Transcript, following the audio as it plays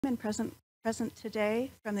And present today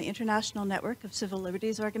from the International Network of Civil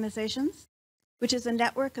Liberties Organizations, which is a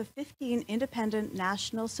network of 15 independent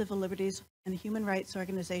national civil liberties and human rights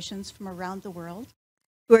organizations from around the world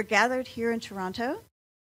who are gathered here in Toronto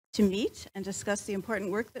to meet and discuss the important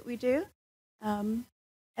work that we do.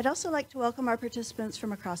 I'd also like to welcome our participants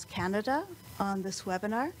from across Canada on this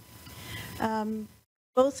webinar,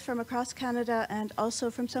 both from across Canada and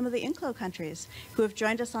also from some of the INCLO countries who have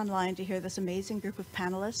joined us online to hear this amazing group of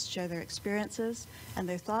panelists share their experiences and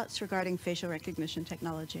their thoughts regarding facial recognition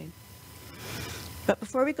technology. But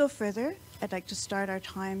before we go further, I'd like to start our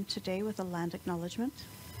time today with a land acknowledgement.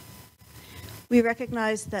 We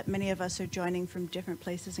recognize that many of us are joining from different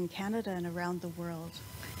places in Canada and around the world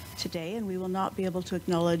today, and we will not be able to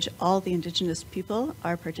acknowledge all the Indigenous people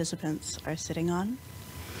our participants are sitting on.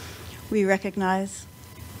 We recognize,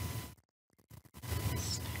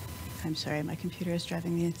 I'm sorry, my computer is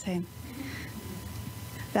driving me insane.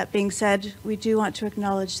 That being said, we do want to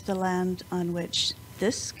acknowledge the land on which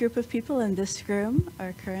this group of people in this room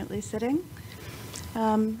are currently sitting.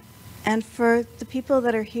 And for the people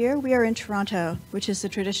that are here, we are in Toronto, which is the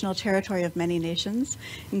traditional territory of many nations,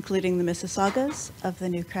 including the Mississaugas of the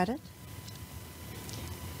New Credit,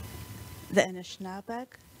 the Anishinaabe,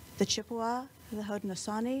 the Chippewa, the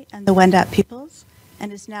Haudenosaunee, and the Wendat peoples,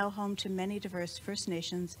 and is now home to many diverse First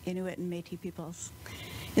Nations, Inuit, and Métis peoples.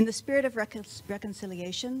 In the spirit of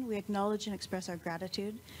reconciliation, we acknowledge and express our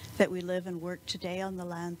gratitude that we live and work today on the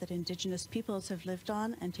land that Indigenous peoples have lived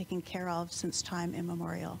on and taken care of since time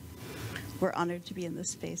immemorial. We're honored to be in this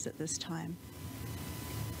space at this time.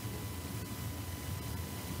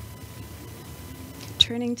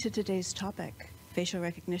 Turning to today's topic, facial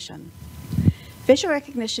recognition. Facial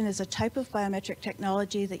recognition is a type of biometric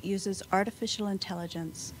technology that uses artificial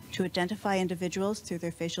intelligence to identify individuals through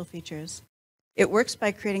their facial features. It works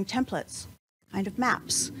by creating templates, kind of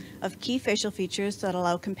maps, of key facial features that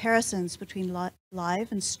allow comparisons between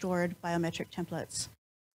live and stored biometric templates.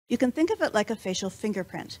 You can think of it like a facial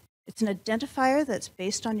fingerprint. It's an identifier that's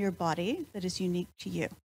based on your body that is unique to you.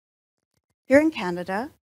 Here in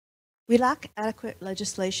Canada, we lack adequate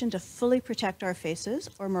legislation to fully protect our faces,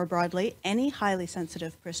 or more broadly, any highly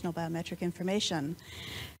sensitive personal biometric information.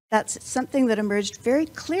 That's something that emerged very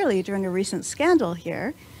clearly during a recent scandal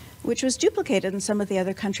here, which was duplicated in some of the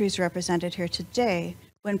other countries represented here today,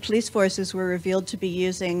 when police forces were revealed to be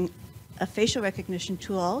using a facial recognition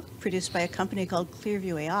tool produced by a company called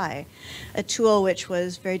Clearview AI, a tool which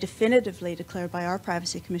was very definitively declared by our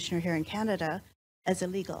privacy commissioner here in Canada as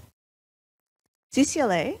illegal.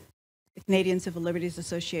 CCLA, the Canadian Civil Liberties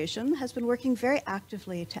Association, has been working very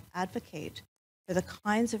actively to advocate for the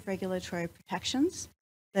kinds of regulatory protections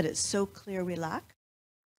that it's so clear we lack,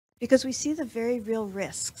 because we see the very real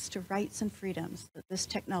risks to rights and freedoms that this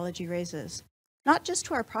technology raises, not just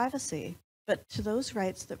to our privacy, but to those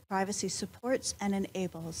rights that privacy supports and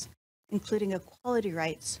enables, including equality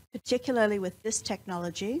rights, particularly with this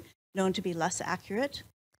technology known to be less accurate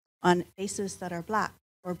on faces that are Black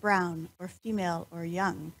or brown or female or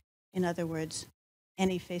young. In other words,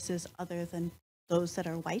 any faces other than those that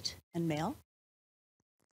are white and male.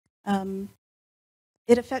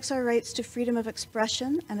 It affects our rights to freedom of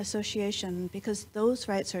expression and association because those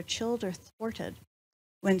rights are chilled or thwarted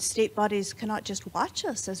when state bodies cannot just watch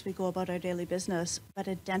us as we go about our daily business, but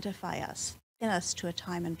identify us, pin us to a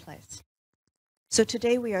time and place. So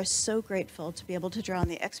today we are so grateful to be able to draw on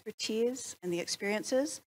the expertise and the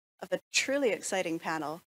experiences of a truly exciting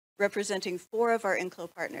panel representing 4 of our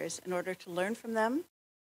INCLO partners in order to learn from them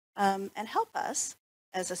and help us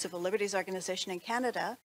as a civil liberties organization in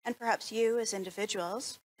Canada, and perhaps you as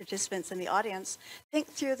individuals, participants in the audience, think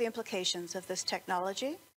through the implications of this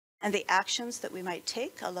technology and the actions that we might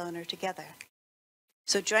take alone or together.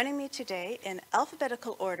 So joining me today in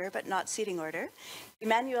alphabetical order, but not seating order,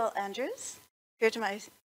 Emmanuelle Andrews, here to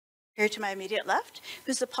my immediate left,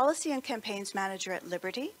 who's the Policy and Campaigns Manager at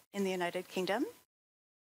Liberty in the United Kingdom.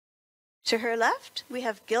 To her left, we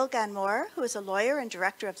have Gan-Mor, who is a lawyer and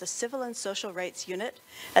director of the Civil and Social Rights Unit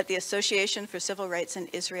at the Association for Civil Rights in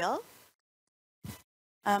Israel.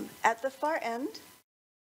 At the far end,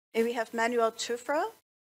 we have Manuel Tufró,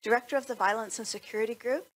 director of the Violence and Security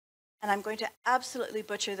Group, and I'm going to absolutely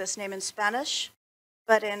butcher this name in Spanish,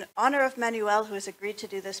 but in honor of Manuel, who has agreed to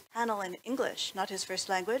do this panel in English, not his first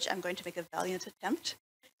language, I'm going to make a valiant attempt.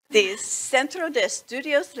 The Centro de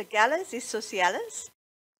Estudios Legales y Sociales,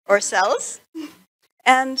 or CELS,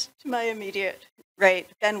 and to my immediate right,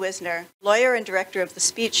 Ben Wizner, lawyer and director of the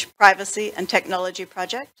Speech, Privacy, and Technology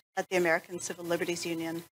Project at the American Civil Liberties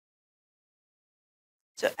Union.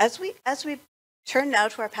 So as we Turn now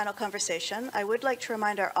to our panel conversation. I would like to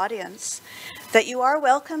remind our audience that you are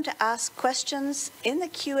welcome to ask questions in the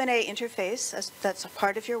Q&A interface that's a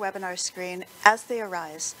part of your webinar screen as they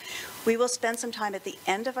arise. We will spend some time at the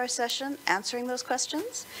end of our session answering those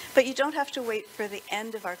questions, but you don't have to wait for the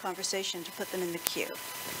end of our conversation to put them in the queue.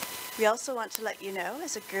 We also want to let you know,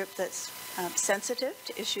 as a group that's sensitive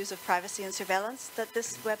to issues of privacy and surveillance, that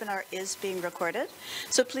this webinar is being recorded.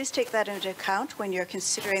 So please take that into account when you're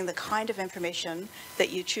considering the kind of information that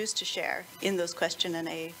you choose to share in those question and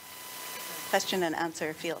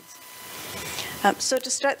answer fields. So to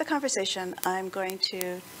start the conversation, I'm going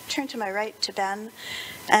to turn to my right to Ben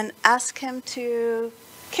and ask him to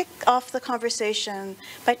kick off the conversation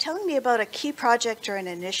by telling me about a key project or an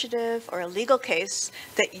initiative or a legal case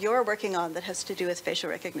that you're working on that has to do with facial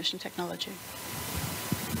recognition technology.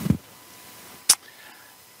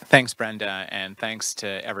 Thanks, Brenda, and thanks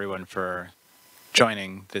to everyone for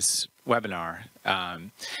joining this webinar.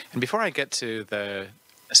 And before I get to the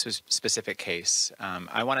specific case,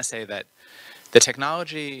 I want to say that the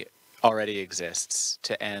technology already exists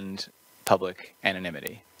to end public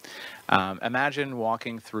anonymity. Imagine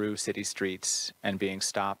walking through city streets and being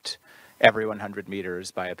stopped every 100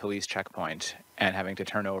 meters by a police checkpoint and having to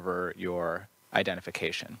turn over your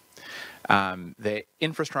identification. The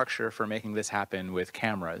infrastructure for making this happen with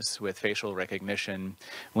cameras, with facial recognition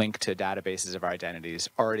linked to databases of our identities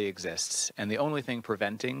already exists. And the only thing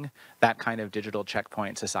preventing that kind of digital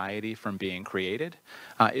checkpoint society from being created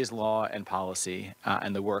is law and policy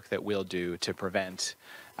and the work that we'll do to prevent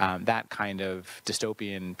that kind of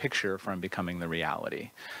dystopian picture from becoming the reality.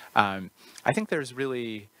 I think there's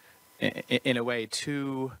really, in a way,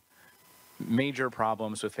 two major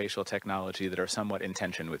problems with facial technology that are somewhat in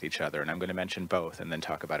tension with each other, and I'm going to mention both and then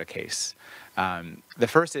talk about a case. The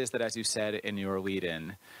first is that, as you said in your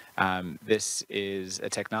lead-in, this is a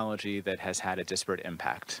technology that has had a disparate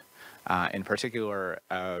impact, in particular,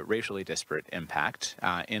 a racially disparate impact,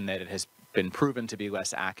 in that it has been proven to be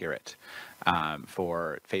less accurate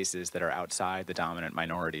for faces that are outside the dominant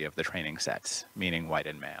minority of the training sets, meaning white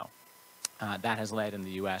and male. That has led in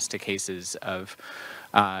the US to cases of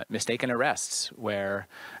mistaken arrests where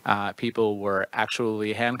people were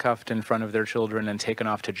actually handcuffed in front of their children and taken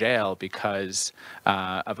off to jail because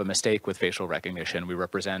of a mistake with facial recognition. We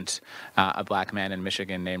represent a black man in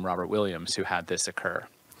Michigan named Robert Williams who had this occur.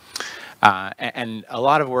 And a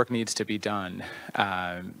lot of work needs to be done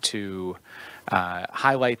to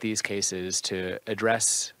highlight these cases, to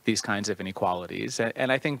address these kinds of inequalities,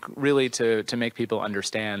 and I think really to make people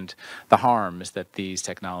understand the harms that these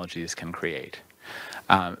technologies can create.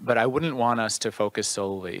 But I wouldn't want us to focus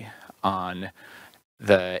solely on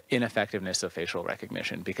the ineffectiveness of facial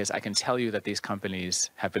recognition, because I can tell you that these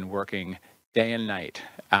companies have been working day and night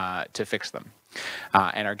to fix them.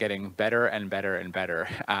 And are getting better and better and better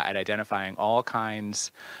at identifying all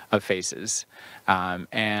kinds of faces,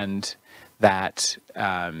 and that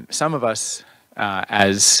some of us,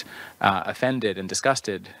 as offended and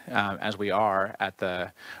disgusted as we are at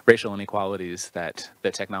the racial inequalities that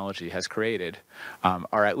the technology has created,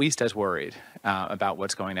 are at least as worried about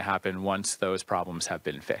what's going to happen once those problems have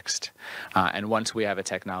been fixed. And once we have a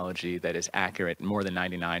technology that is accurate more than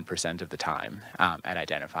 99% of the time at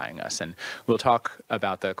identifying us. And we'll talk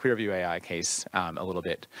about the Clearview AI case a little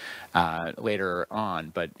bit later on,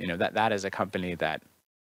 but that is a company that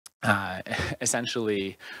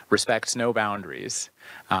essentially respects no boundaries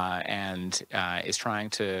and is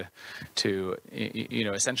trying to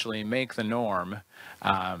essentially make the norm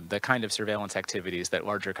the kind of surveillance activities that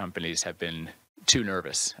larger companies have been too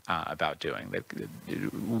nervous about doing.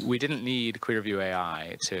 We didn't need Clearview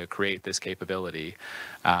AI to create this capability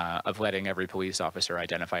of letting every police officer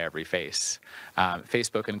identify every face.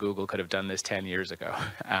 Facebook and Google could have done this 10 years ago,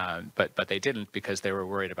 but they didn't because they were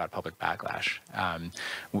worried about public backlash.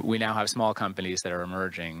 We now have small companies that are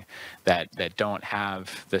emerging that don't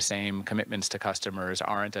have the same commitments to customers,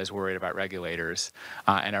 aren't as worried about regulators,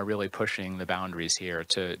 and are really pushing the boundaries here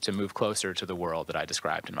to move closer to the world that I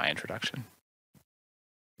described in my introduction.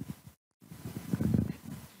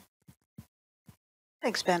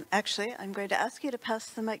 Thanks, Ben. Actually, I'm going to ask you to pass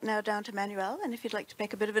the mic now down to Manuel, and if you'd like to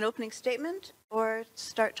make a bit of an opening statement or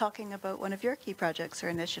start talking about one of your key projects or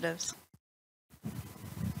initiatives.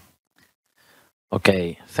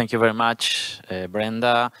 Okay, thank you very much,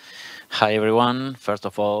 Brenda. Hi, everyone. First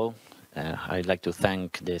of all, I'd like to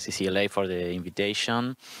thank the CCLA for the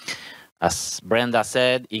invitation. As Brenda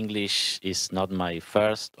said, English is not my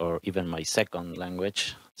first or even my second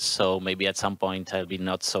language, so maybe at some point I'll be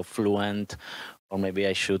not so fluent, or maybe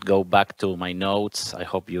I should go back to my notes. I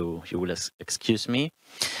hope you will excuse me.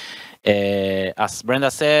 As Brenda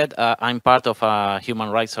said, I'm part of a human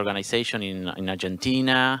rights organization in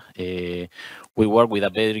Argentina. We work with a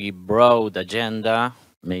very broad agenda,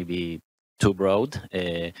 maybe too broad,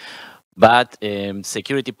 but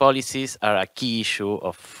security policies are a key issue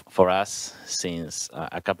for us since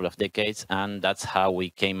a couple of decades, and that's how we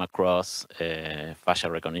came across facial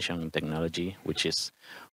recognition technology, which is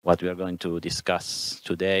what we are going to discuss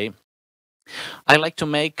today. I'd like to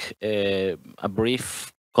make a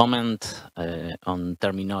brief comment on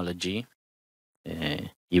terminology,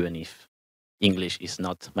 even if English is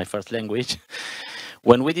not my first language.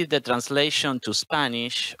 When we did the translation to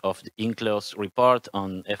Spanish of the INCLOS report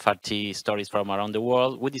on FRT stories from around the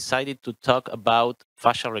world, we decided to talk about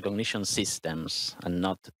facial recognition systems and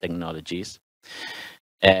not technologies.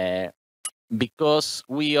 Because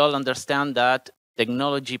we all understand that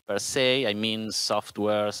technology per se, I mean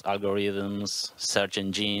softwares, algorithms, search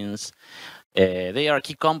engines, they are a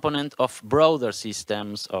key component of broader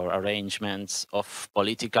systems or arrangements of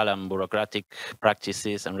political and bureaucratic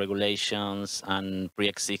practices and regulations and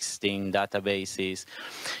pre-existing databases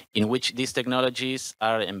in which these technologies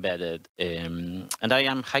are embedded. And I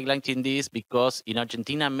am highlighting this because in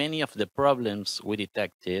Argentina, many of the problems we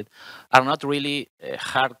detected are not really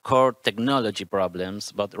hardcore technology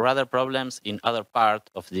problems, but rather problems in other part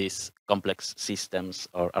of these complex systems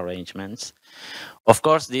or arrangements. Of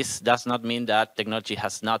course, this does not mean that technology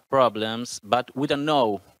has not problems, but we don't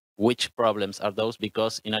know which problems are those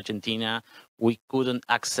because in Argentina, we couldn't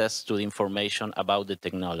access to the information about the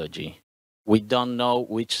technology. We don't know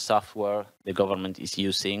which software the government is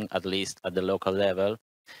using, at least at the local level.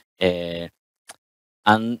 And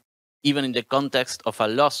even in the context of a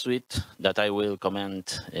lawsuit that I will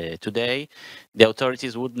comment today, the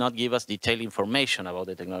authorities would not give us detailed information about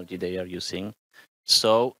the technology they are using.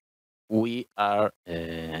 So we are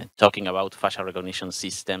talking about facial recognition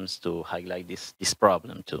systems to highlight this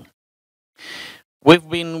problem too. We've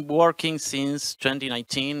been working since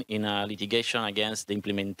 2019 in a litigation against the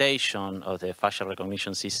implementation of the facial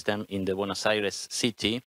recognition system in the Buenos Aires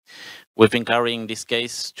city. We've been carrying this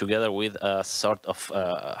case together with a sort of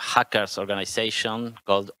hackers organization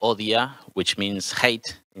called ODIA, which means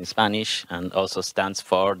hate in Spanish, and also stands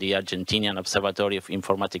for the Argentinian Observatory of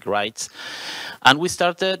Informatic Rights. And we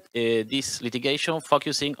started this litigation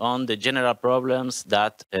focusing on the general problems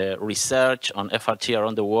that research on FRT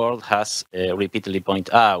around the world has repeatedly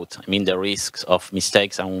pointed out. I mean, the risks of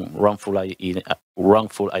mistakes and wrongful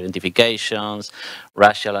identifications,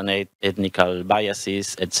 racial and ethnical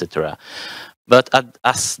biases, etc. But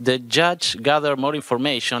as the judge gathered more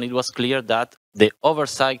information, it was clear that the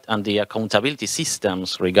oversight and the accountability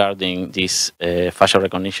systems regarding this facial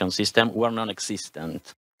recognition system were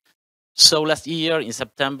non-existent. So last year, in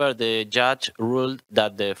September, the judge ruled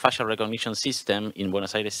that the facial recognition system in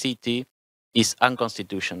Buenos Aires City is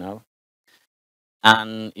unconstitutional,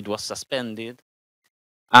 and it was suspended.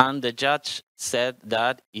 And the judge said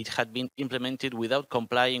that it had been implemented without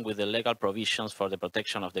complying with the legal provisions for the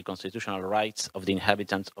protection of the constitutional rights of the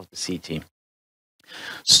inhabitants of the city.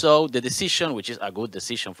 So the decision, which is a good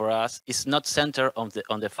decision for us, is not centered on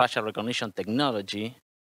the facial recognition technology,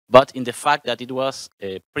 but in the fact that it was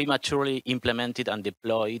prematurely implemented and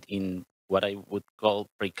deployed in what I would call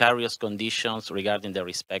precarious conditions regarding the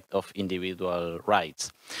respect of individual rights.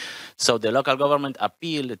 So the local government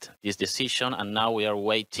appealed this decision, and now we are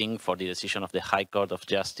waiting for the decision of the High Court of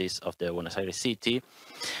Justice of the Buenos Aires City.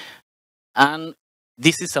 And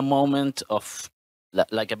this is a moment of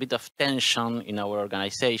like a bit of tension in our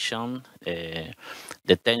organization,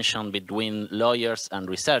 the tension between lawyers and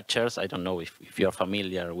researchers. I don't know if you're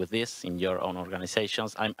familiar with this in your own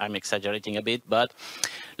organizations. I'm exaggerating a bit, but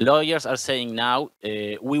lawyers are saying now,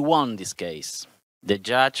 we won this case. The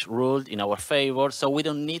judge ruled in our favor, so we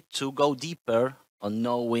don't need to go deeper on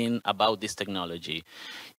knowing about this technology.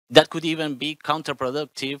 That could even be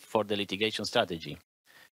counterproductive for the litigation strategy.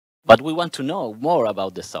 But we want to know more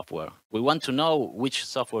about the software. We want to know which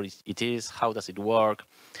software it is, how does it work,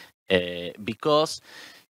 because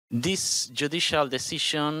this judicial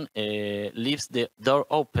decision leaves the door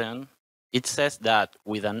open. It says that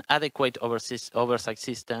with an adequate oversight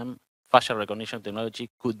system, facial recognition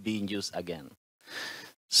technology could be in use again.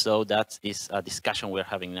 So that is a discussion we're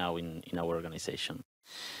having now in our organization.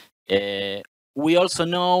 We also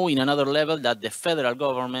know in another level that the federal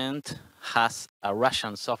government has a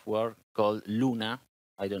Russian software called Luna.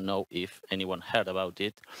 I don't know if anyone heard about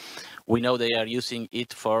it. We know they are using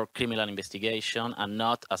it for criminal investigation and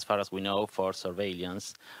not, as far as we know, for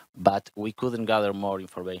surveillance, but we couldn't gather more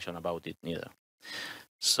information about it neither.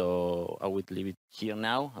 So I would leave it here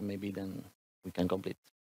now, and maybe then we can complete.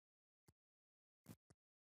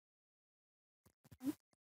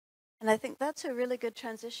 And I think that's a really good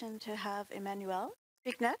transition to have Emmanuelle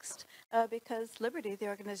speak next, because Liberty, the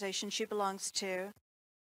organization she belongs to,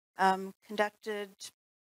 conducted,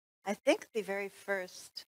 I think, the very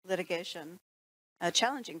first litigation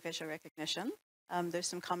challenging facial recognition. There's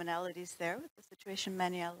some commonalities there with the situation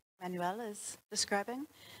Manuel is describing.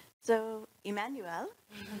 So, Emmanuelle,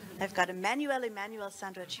 I've got Emmanuelle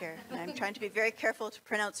sandwich here, and I'm trying to be very careful to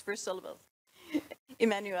pronounce first syllables.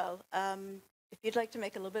 Emmanuelle, if you'd like to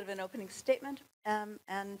make a little bit of an opening statement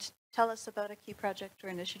and tell us about a key project or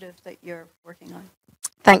initiative that you're working on.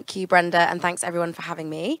 Thank you, Brenda, and thanks everyone for having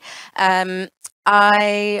me.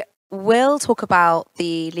 I will talk about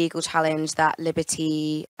the legal challenge that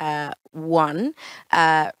Liberty won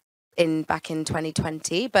back in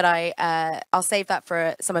 2020, but I'll save that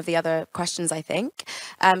for some of the other questions, I think.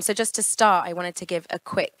 So just to start, I wanted to give a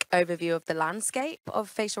quick overview of the landscape of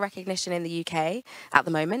facial recognition in the UK at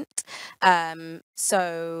the moment.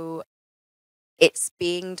 So it's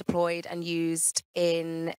being deployed and used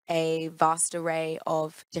in a vast array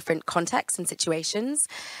of different contexts and situations,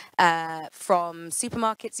 from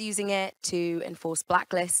supermarkets using it to enforce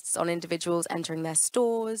blacklists on individuals entering their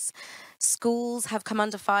stores. Schools have come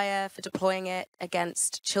under fire for deploying it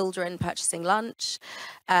against children purchasing lunch.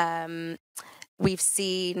 We've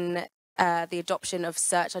seen the adoption of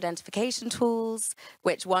search identification tools,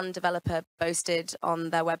 which one developer boasted on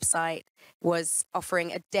their website was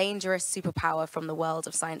offering a dangerous superpower from the world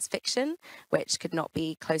of science fiction, which could not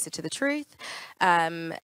be closer to the truth.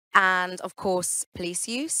 And of course, police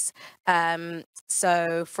use.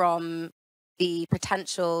 So from the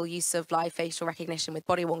potential use of live facial recognition with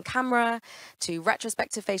body-worn camera to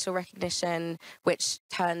retrospective facial recognition, which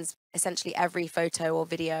turns essentially every photo or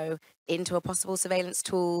video into a possible surveillance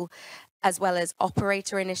tool, as well as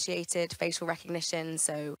operator-initiated facial recognition,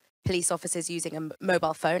 so police officers using a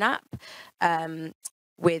mobile phone app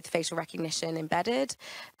with facial recognition embedded,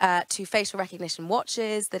 to facial recognition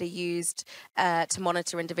watches that are used to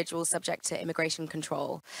monitor individuals subject to immigration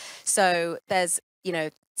control. So there's,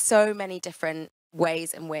 so many different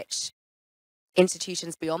ways in which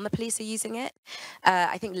institutions beyond the police are using it.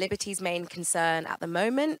 I think Liberty's main concern at the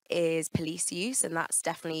moment is police use, and that's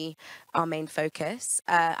definitely our main focus.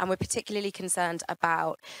 And we're particularly concerned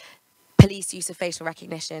about police use of facial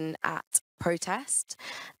recognition at protest.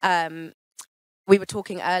 We were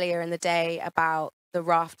talking earlier in the day about the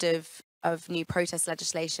raft of new protest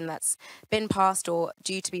legislation that's been passed or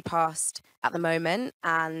due to be passed at the moment,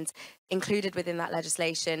 and included within that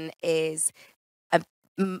legislation is a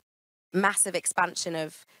massive expansion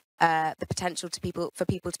of the potential for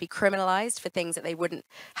people to be criminalized for things that they wouldn't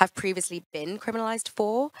have previously been criminalized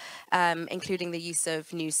for, including the use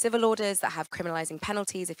of new civil orders that have criminalizing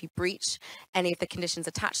penalties if you breach any of the conditions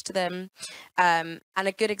attached to them. And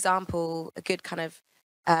a good example, a good kind of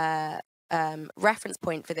reference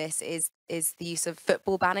point for this is the use of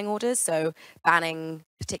football banning orders, so banning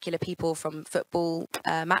particular people from football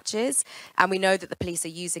matches. And we know that the police are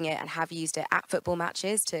using it and have used it at football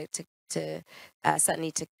matches to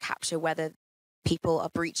certainly to capture whether people are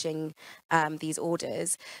breaching these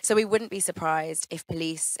orders. So we wouldn't be surprised if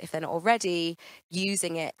police, if they're not already,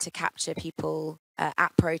 using it to capture people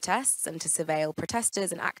at protests and to surveil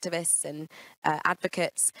protesters and activists and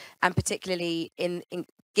advocates, and particularly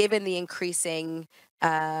given the increasing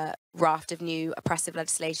raft of new oppressive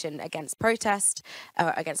legislation against protest,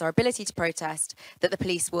 against our ability to protest, that the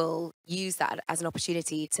police will use that as an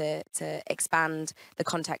opportunity to expand the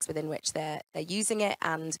context within which they're using it.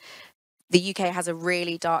 And the UK has a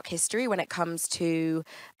really dark history when it comes to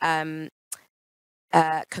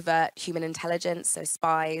covert human intelligence, so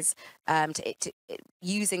spies,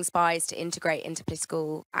 using spies to integrate into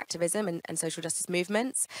political activism and social justice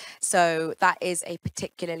movements. So that is a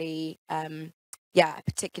particularly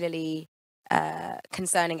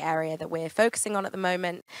concerning area that we're focusing on at the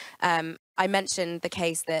moment. I mentioned the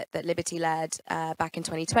case that Liberty led back in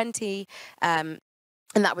 2020, and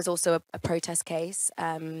that was also a protest case.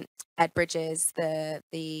 Ed Bridges, the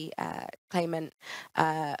claimant,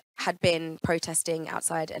 had been protesting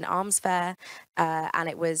outside an arms fair, and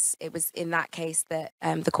it was in that case that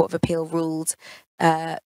the Court of Appeal ruled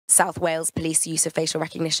South Wales police use of facial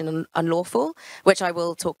recognition unlawful, which I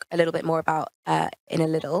will talk a little bit more about in a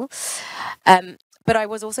little. But I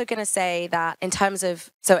was also going to say that in terms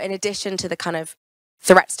of, so in addition to the kind of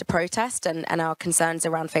threats to protest and our concerns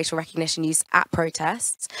around facial recognition use at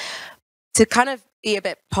protests, to kind of be a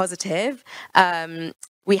bit positive,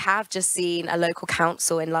 we have just seen a local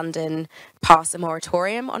council in London pass a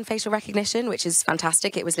moratorium on facial recognition, which is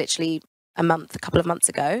fantastic. It was literally a couple of months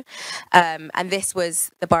ago. And this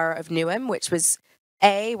was the borough of Newham, which was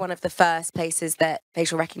one of the first places that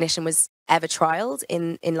facial recognition was ever trialed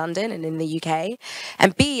in London and in the UK,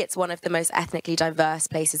 and B, it's one of the most ethnically diverse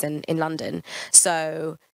places in London.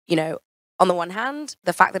 So, you know, on the one hand,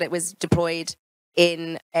 the fact that it was deployed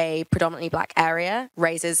in a predominantly black area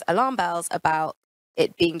raises alarm bells about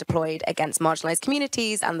it being deployed against marginalized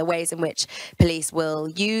communities and the ways in which police will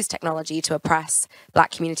use technology to oppress black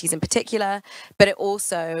communities in particular. But it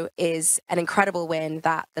also is an incredible win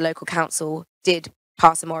that the local council did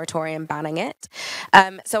pass a moratorium banning it.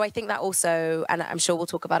 So I think that also, and I'm sure we'll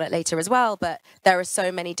talk about it later as well, but there are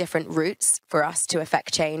so many different routes for us to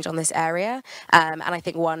affect change on this area. And I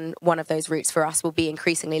think one of those routes for us will be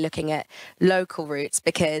increasingly looking at local routes,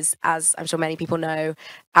 because as I'm sure many people know,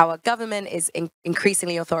 our government is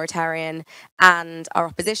increasingly authoritarian and our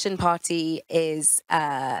opposition party is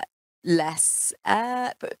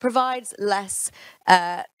provides less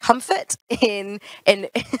comfort in I'm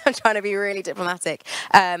trying to be really diplomatic.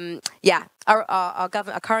 Our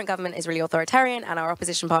current government is really authoritarian, and our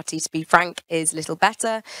opposition party, to be frank, is little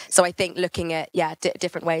better. So I think looking at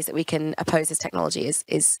different ways that we can oppose this technology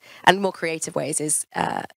is and more creative ways is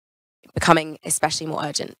becoming especially more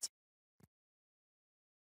urgent.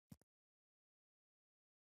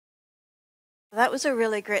 That was a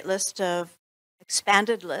really great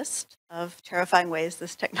expanded list of terrifying ways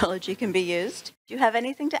this technology can be used. Do you have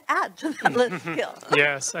anything to add to that list, Gil?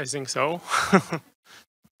 Yes, I think so.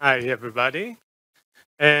 Hi, everybody.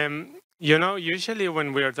 You know, usually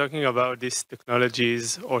when we are talking about these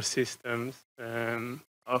technologies or systems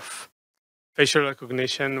of facial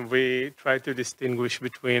recognition, we try to distinguish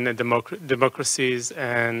between democracies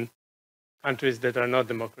and countries that are not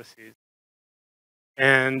democracies.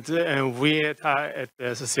 And we at the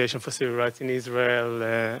Association for Civil Rights in Israel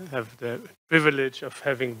have the privilege of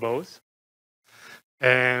having both.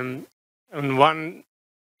 And one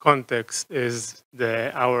context is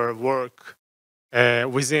our work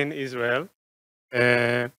within Israel,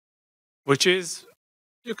 which is,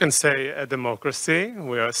 you can say, a democracy.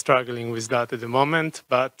 We are struggling with that at the moment,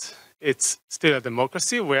 but it's still a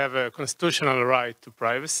democracy. We have a constitutional right to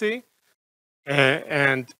privacy.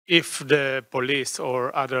 And if the police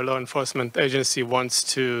or other law enforcement agency wants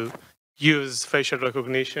to use facial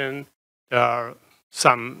recognition, there are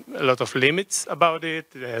a lot of limits about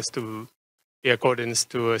it. It has to be according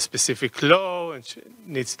to a specific law, it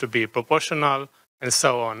needs to be proportional, and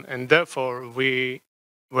so on. And therefore, we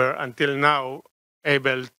were until now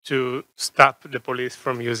able to stop the police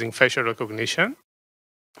from using facial recognition.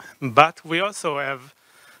 But we also have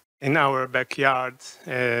in our backyard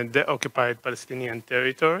the occupied Palestinian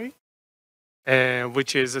territory,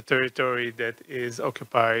 which is a territory that is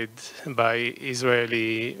occupied by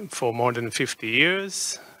Israeli for more than 50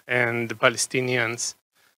 years. And the Palestinians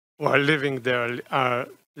who are living there are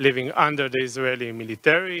living under the Israeli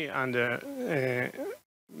military, under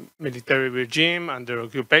military regime, under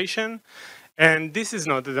occupation. And this is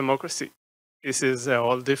not a democracy. This is a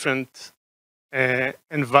whole different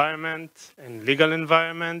environment and legal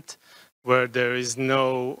environment where there is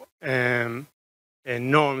no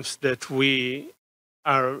norms that we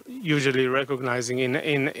are usually recognizing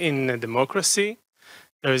in a democracy.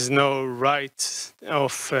 There is no right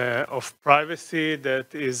of privacy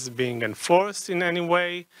that is being enforced in any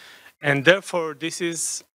way, and therefore this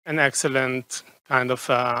is an excellent kind of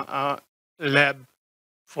lab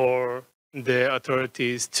for the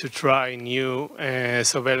authorities to try new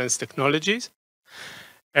surveillance technologies.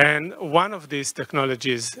 And one of these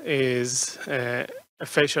technologies is a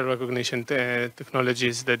facial recognition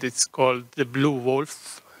technologies that it's called the Blue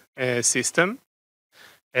Wolf system.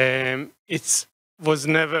 It was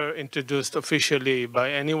never introduced officially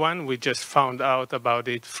by anyone. We just found out about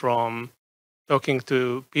it from talking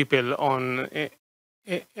to people on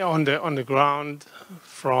the ground,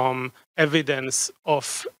 from evidence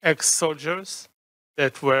of ex-soldiers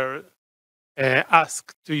that were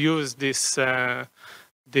asked to use this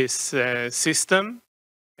system,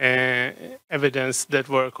 evidence that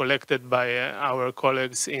were collected by our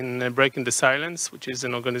colleagues in Breaking the Silence, which is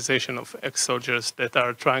an organization of ex-soldiers that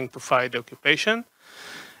are trying to fight the occupation.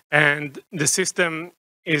 And the system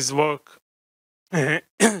is work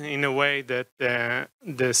in a way that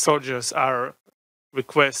the soldiers are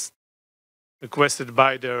requested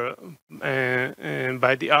by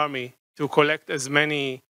the army to collect as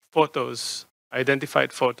many photos,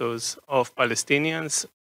 identified photos of Palestinians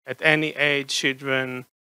at any age, children,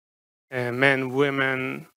 men,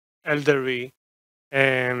 women, elderly,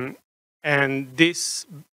 and these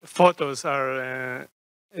photos are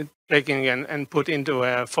taken and put into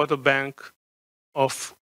a photo bank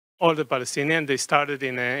of all the Palestinians. They started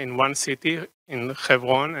in one city, in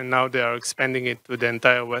Hebron, and now they are expanding it to the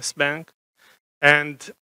entire West Bank. And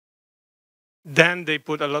then they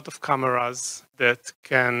put a lot of cameras that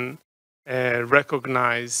can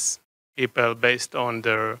recognize people based on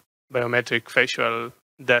their biometric facial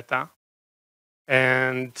data.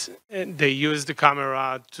 And they use the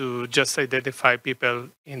camera to just identify people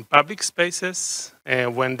in public spaces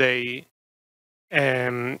when they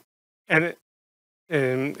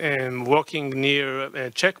walking near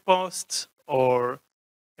checkposts or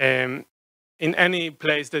in any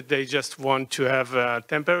place that they just want to have a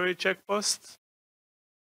temporary checkpost.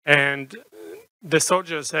 And the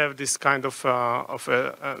soldiers have this kind of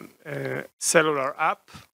a cellular app,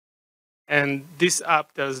 and this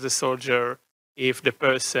app tells the soldier if the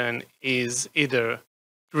person is either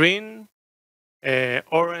green,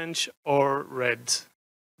 orange, or red.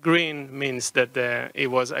 Green means that it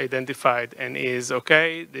was identified and is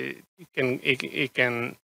okay. It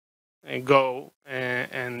can go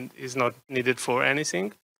and is not needed for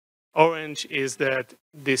anything. Orange is that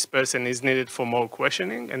this person is needed for more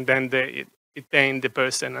questioning, and then they detain the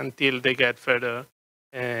person until they get further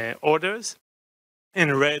orders.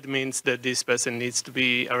 And red means that this person needs to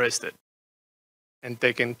be arrested and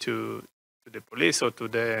taken to the police or to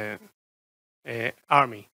the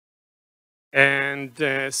army. And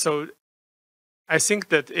so I think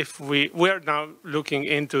that if we are now looking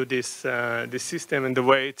into this this system and the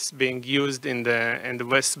way it's being used in the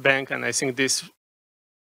West Bank, and I think this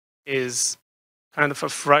is kind of a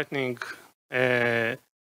frightening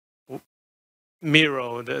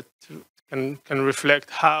mirror that can reflect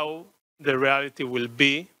how the reality will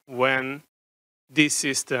be when these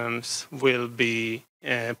systems will be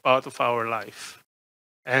part of our life.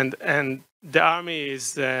 And the army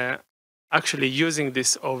is actually using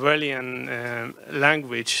this Orwellian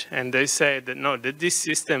language, and they say that no, that this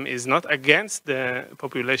system is not against the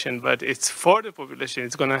population, but it's for the population.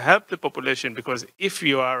 It's going to help the population, because if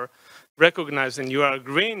you are recognized and you are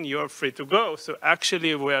green, you are free to go. So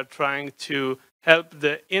actually we are trying to help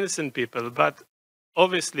the innocent people. But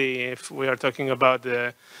obviously, if we are talking about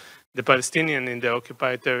the Palestinian in the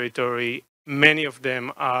occupied territory, many of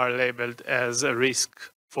them are labeled as a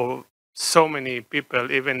risk for so many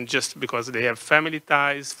people, even just because they have family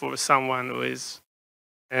ties, for someone who is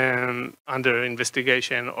under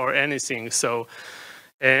investigation or anything. So,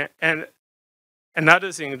 and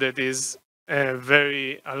another thing that is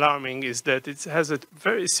very alarming is that it has a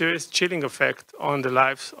very serious chilling effect on the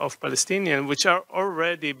lives of Palestinians, which are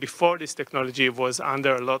already, before this technology, was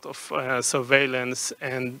under a lot of surveillance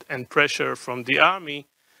and pressure from the army.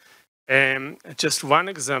 Just one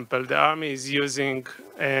example, the army is using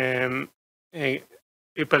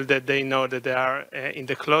people that they know that they are in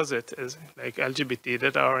the closet, as like LGBT,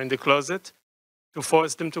 that are in the closet, to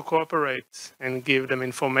force them to cooperate and give them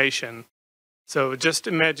information. So just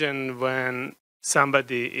imagine when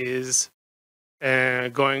somebody is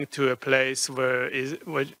going to a place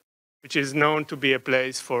which is known to be a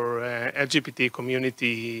place for LGBT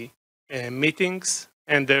community meetings,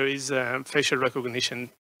 and there is a facial recognition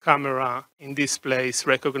camera in this place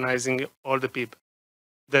recognizing all the people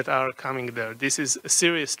that are coming there. This is a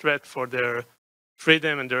serious threat for their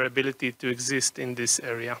freedom and their ability to exist in this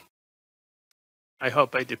area. I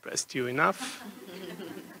hope I depressed you enough.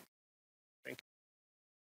 Thank you.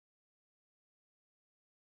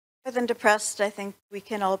 Rather than depressed, I think we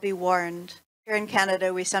can all be warned. Here in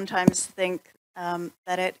Canada, we sometimes think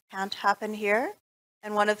that it can't happen here.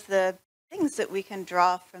 And one of the things that we can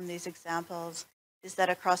draw from these examples is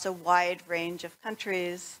that across a wide range of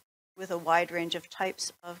countries, with a wide range of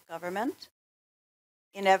types of government,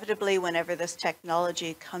 inevitably, whenever this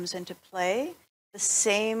technology comes into play, the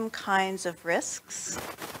same kinds of risks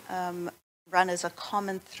run as a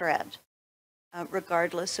common thread,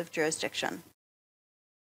 regardless of jurisdiction.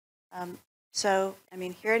 So, I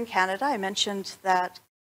mean, here in Canada, I mentioned that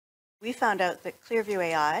we found out that Clearview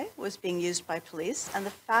AI was being used by police, and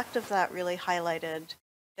the fact of that really highlighted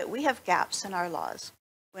that we have gaps in our laws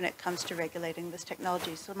when it comes to regulating this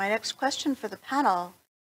technology. So my next question for the panel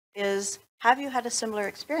is, have you had a similar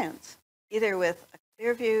experience, either with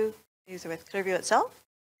Clearview itself,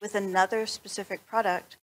 with another specific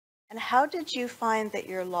product, and how did you find that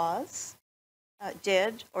your laws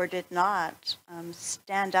did or did not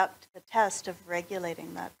stand up to the test of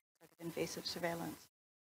regulating that sort of invasive surveillance?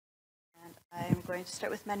 And I'm going to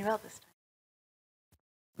start with Manuel this time.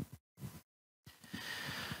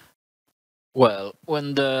 Well,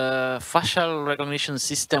 when the facial recognition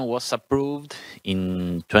system was approved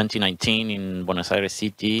in 2019 in Buenos Aires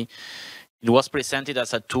City, It was presented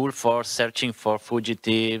as a tool for searching for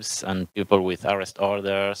fugitives and people with arrest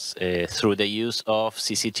orders through the use of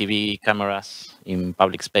CCTV cameras in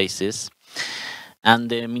public spaces. And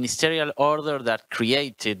the ministerial order that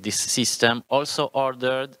created this system also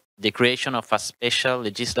ordered the creation of a special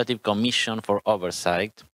legislative commission for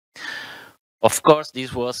oversight. Of course,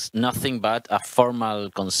 this was nothing but a formal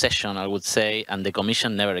concession, I would say, and the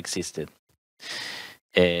commission never existed.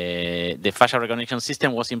 The facial recognition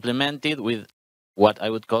system was implemented with what I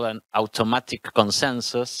would call an automatic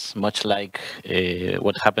consensus, much like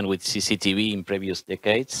what happened with CCTV in previous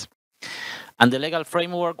decades. And the legal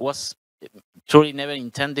framework was truly never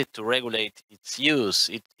intended to regulate its use.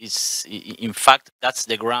 It is, in fact, that's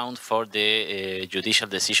the ground for the judicial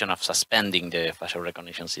decision of suspending the facial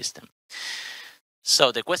recognition system.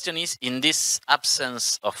 So the question is, in this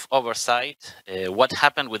absence of oversight, what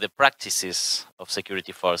happened with the practices of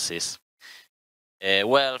security forces?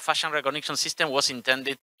 Well, facial recognition system was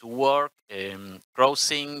intended to work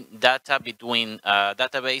crossing data between a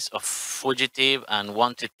database of fugitive and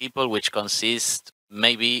wanted people, which consists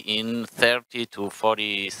maybe in 30 to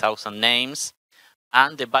 40,000 names,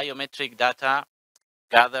 and the biometric data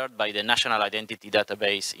gathered by the National Identity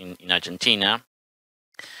Database in Argentina.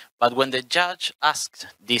 But when the judge asked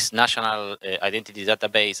this National Identity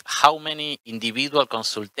Database how many individual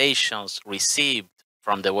consultations received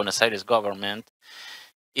from the Buenos Aires government,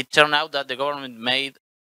 it turned out that the government made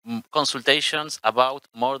consultations about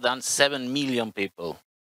more than 7 million people,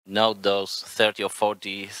 not those 30 or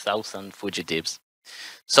 40,000 fugitives.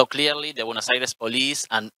 So clearly the Buenos Aires police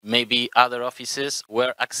and maybe other offices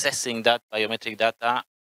were accessing that biometric data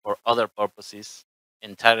for other purposes,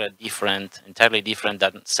 entirely different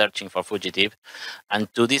than searching for fugitive.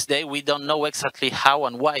 And to this day, we don't know exactly how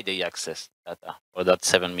and why they accessed data for that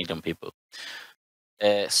 7 million people.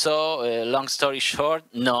 Long story short,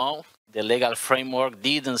 no, the legal framework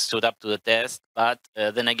didn't stood up to the test, but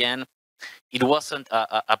then again, it wasn't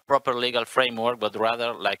a proper legal framework, but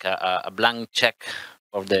rather like a blank check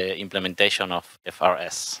of the implementation of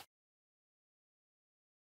FRS.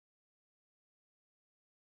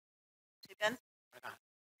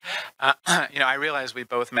 I realize we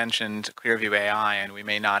both mentioned Clearview AI, and we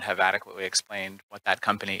may not have adequately explained what that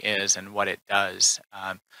company is and what it does.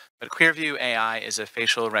 But Clearview AI is a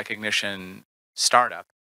facial recognition startup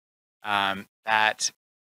that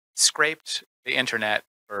scraped the internet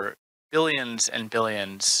for billions and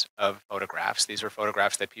billions of photographs. These were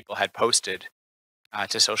photographs that people had posted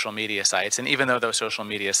to social media sites. And even though those social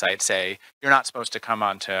media sites say, you're not supposed to come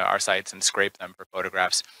onto our sites and scrape them for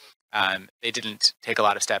photographs, they didn't take a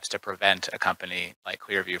lot of steps to prevent a company like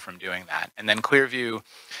Clearview from doing that. And then Clearview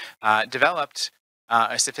developed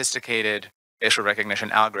a sophisticated facial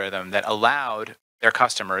recognition algorithm that allowed their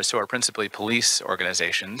customers, who are principally police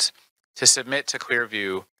organizations, to submit to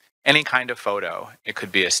Clearview any kind of photo. It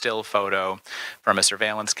could be a still photo from a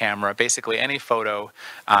surveillance camera, basically any photo,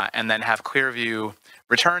 and then have Clearview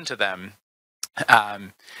return to them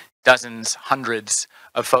dozens, hundreds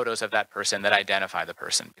of photos of that person that identify the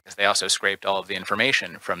person, because they also scraped all of the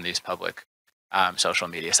information from these public social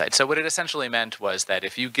media sites. So what it essentially meant was that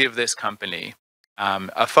if you give this company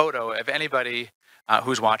a photo of anybody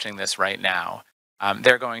who's watching this right now,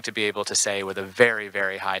 they're going to be able to say with a very,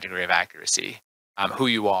 very high degree of accuracy who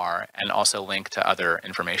you are, and also link to other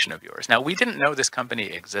information of yours. Now, we didn't know this company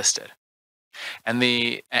existed. And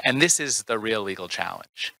this is the real legal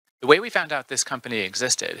challenge. The way we found out this company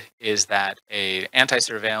existed is that an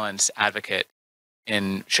anti-surveillance advocate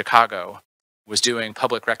in Chicago was doing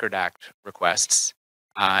Public Record Act requests,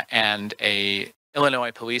 and a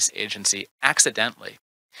Illinois police agency accidentally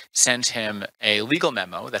sent him a legal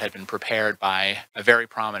memo that had been prepared by a very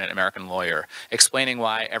prominent American lawyer explaining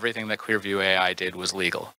why everything that Clearview AI did was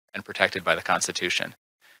legal and protected by the Constitution.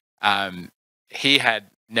 He had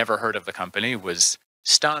never heard of the company, was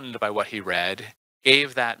stunned by what he read,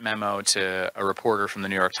 gave that memo to a reporter from the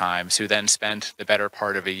New York Times, who then spent the better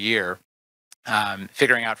part of a year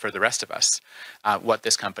figuring out for the rest of us what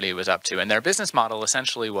this company was up to. And their business model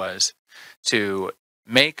essentially was to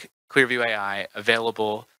make Clearview AI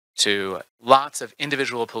available to lots of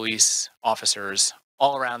individual police officers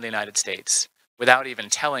all around the United States without even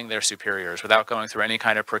telling their superiors, without going through any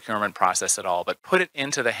kind of procurement process at all, but put it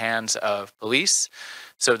into the hands of police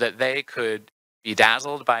so that they could be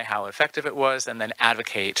dazzled by how effective it was, and then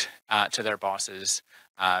advocate to their bosses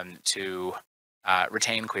to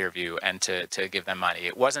retain Clearview and to give them money.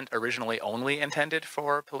 It wasn't originally only intended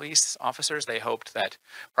for police officers. They hoped that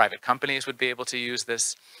private companies would be able to use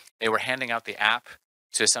this. They were handing out the app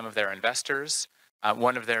to some of their investors.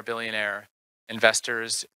 One of their billionaire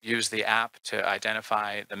investors use the app to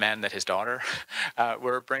identify the men that his daughter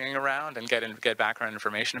were bringing around and get background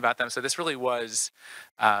information about them. So this really was,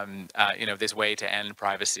 this way to end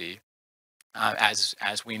privacy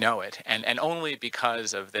as we know it, and only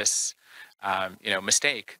because of this,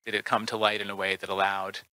 mistake did it come to light in a way that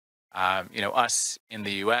allowed, us in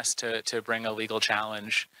the U.S. to bring a legal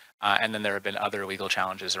challenge, and then there have been other legal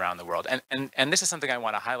challenges around the world. And this is something I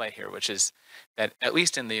want to highlight here, which is that at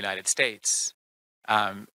least in the United States,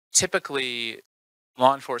 typically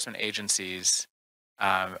law enforcement agencies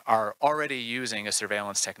are already using a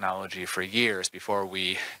surveillance technology for years before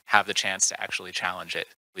we have the chance to actually challenge it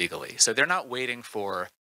legally. So they're not waiting for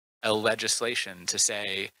a legislation to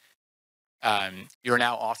say, you're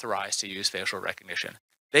now authorized to use facial recognition.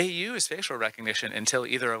 They use facial recognition until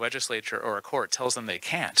either a legislature or a court tells them they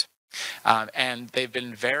can't. And they've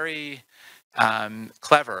been very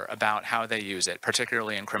clever about how they use it,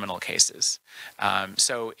 particularly in criminal cases.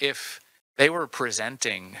 So if they were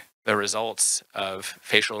presenting the results of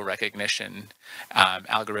facial recognition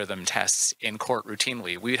algorithm tests in court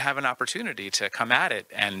routinely, we'd have an opportunity to come at it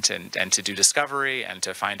and to do discovery and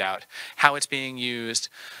to find out how it's being used.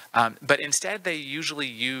 But instead, they usually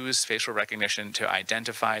use facial recognition to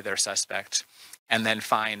identify their suspect and then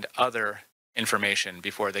find other information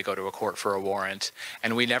before they go to a court for a warrant.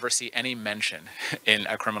 And we never see any mention in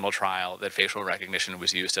a criminal trial that facial recognition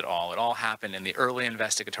was used at all. It all happened in the early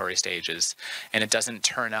investigatory stages, and it doesn't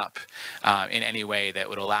turn up in any way that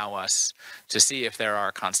would allow us to see if there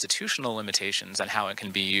are constitutional limitations on how it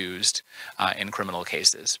can be used in criminal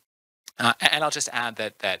cases. And I'll just add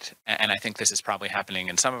that, and I think this is probably happening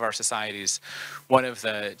in some of our societies, one of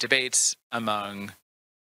the debates among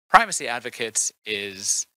privacy advocates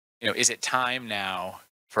is, is it time now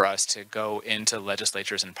for us to go into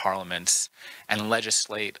legislatures and parliaments and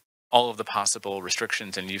legislate all of the possible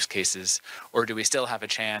restrictions and use cases, or do we still have a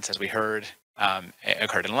chance, as we heard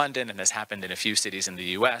occurred in London and has happened in a few cities in the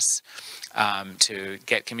US, to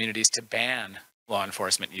get communities to ban law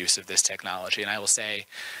enforcement use of this technology? And I will say,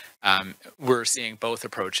 we're seeing both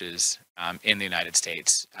approaches in the United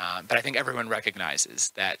States, but I think everyone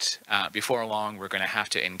recognizes that before long we're going to have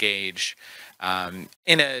to engage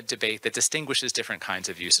in a debate that distinguishes different kinds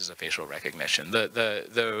of uses of facial recognition.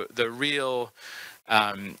 The real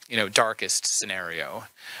darkest scenario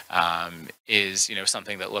is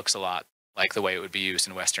something that looks a lot like the way it would be used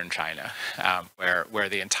in Western China, where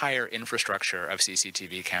the entire infrastructure of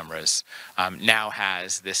CCTV cameras now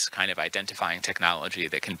has this kind of identifying technology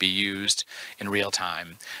that can be used in real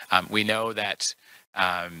time. We know that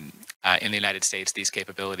in the United States, these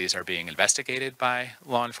capabilities are being investigated by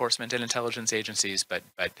law enforcement and intelligence agencies, but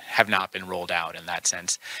have not been rolled out in that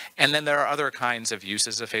sense. And then there are other kinds of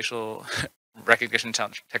uses of facial recognition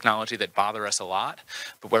technology that bother us a lot,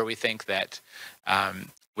 but where we think that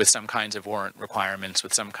with some kinds of warrant requirements,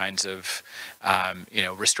 with some kinds of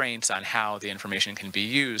restraints on how the information can be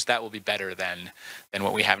used, that will be better than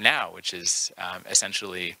what we have now, which is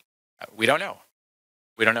essentially we don't know.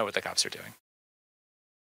 We don't know what the cops are doing.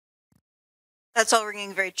 That's all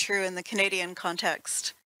ringing very true in the Canadian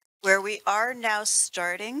context, where we are now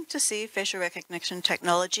starting to see facial recognition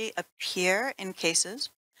technology appear in cases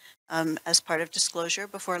as part of disclosure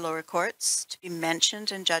before lower courts, to be mentioned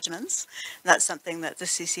in judgments. That's something that the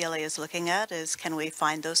CCLA is looking at, is can we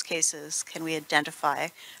find those cases? Can we identify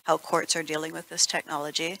how courts are dealing with this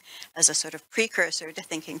technology as a sort of precursor to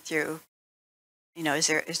thinking through, is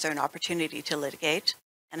there an opportunity to litigate?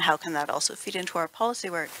 And how can that also feed into our policy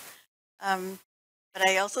work? But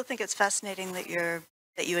I also think it's fascinating that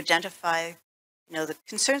you identify, the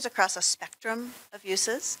concerns across a spectrum of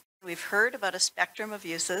uses. We've heard about a spectrum of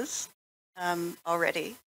uses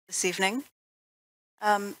already this evening,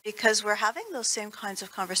 because we're having those same kinds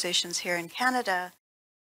of conversations here in Canada,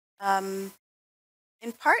 in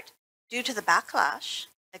part due to the backlash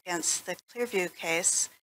against the Clearview case.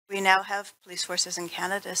 We now have police forces in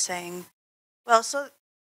Canada saying, well, so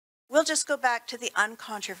we'll just go back to the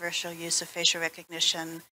uncontroversial use of facial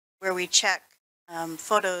recognition, where we check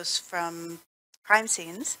photos from crime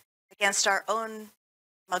scenes against our own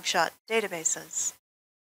mugshot databases.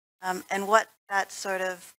 And what that sort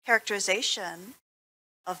of characterization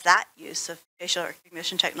of that use of facial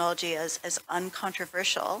recognition technology as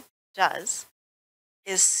uncontroversial does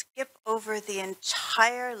is skip over the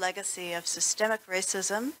entire legacy of systemic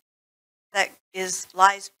racism that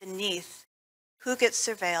lies beneath who gets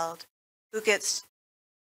surveilled, who gets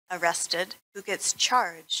arrested, who gets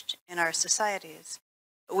charged in our societies,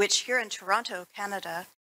 which here in Toronto, Canada,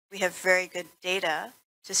 we have very good data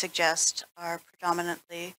to suggest are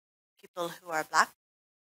predominantly people who are Black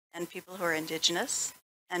and people who are Indigenous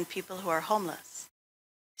and people who are homeless.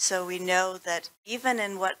 So we know that even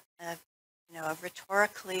in what a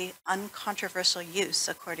rhetorically uncontroversial use,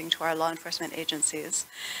 according to our law enforcement agencies,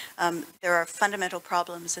 there are fundamental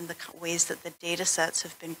problems in the ways that the data sets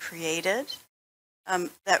have been created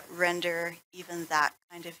that render even that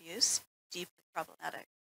kind of use deeply problematic.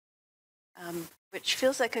 Which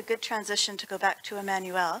feels like a good transition to go back to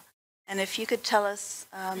Emmanuelle. And if you could tell us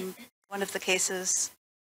one of the cases,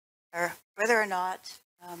 or whether or not,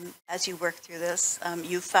 as you work through this,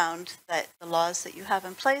 you found that the laws that you have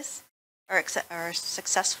in place are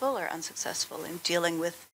successful or unsuccessful in dealing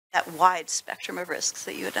with that wide spectrum of risks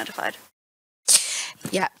that you identified.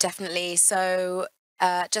 Yeah, definitely. So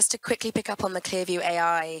just to quickly pick up on the Clearview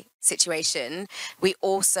AI situation, we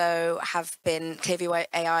also have been, Clearview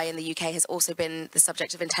AI in the UK has also been the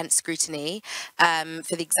subject of intense scrutiny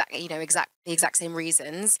for the exact same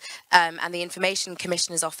reasons. And the Information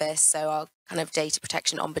Commissioner's Office, so our kind of data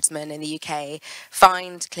protection ombudsman in the UK,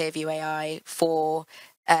 fined Clearview AI for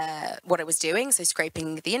what it was doing, so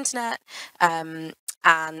scraping the internet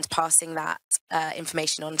and passing that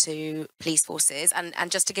information on to police forces.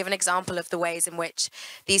 And just to give an example of the ways in which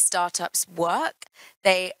these startups work,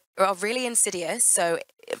 they are really insidious. So,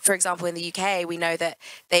 for example, in the UK, we know that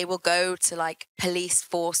they will go to like police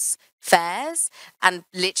force fairs and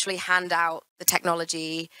literally hand out the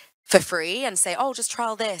technology for free and say, "Oh, just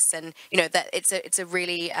trial this," and that it's a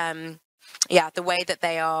really the way that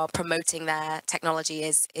they are promoting their technology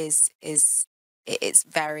is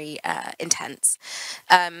very intense.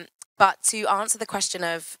 But to answer the question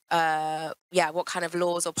of what kind of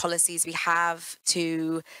laws or policies we have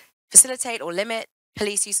to facilitate or limit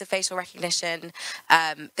police use of facial recognition,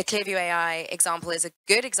 the Clearview AI example is a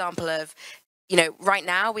good example of, right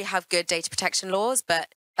now we have good data protection laws,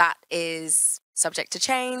 but that is subject to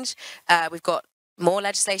change. We've got more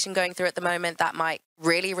legislation going through at the moment that might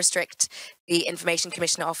really restrict the Information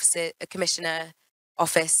Commissioner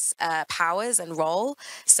Office powers and role.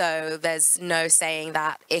 So there's no saying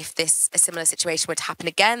that if a similar situation would happen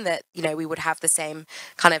again, that we would have the same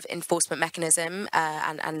kind of enforcement mechanism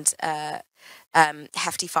and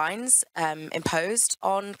hefty fines imposed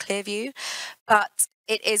on Clearview. But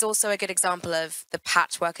it is also a good example of the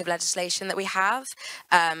patchwork of legislation that we have.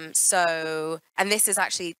 And this is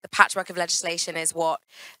actually, the patchwork of legislation is what,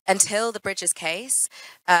 until the Bridges case,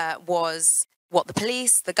 was what the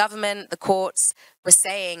police, the government, the courts were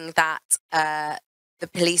saying that the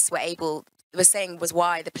police were able, was saying was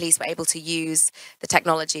why the police were able to use the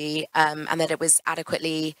technology and that it was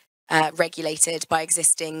adequately regulated by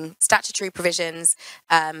existing statutory provisions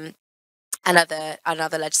and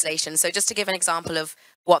other legislation. So just to give an example of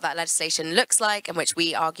what that legislation looks like, and which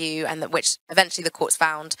we argue, and that which eventually the courts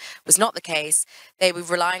found was not the case, they were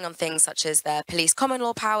relying on things such as the police common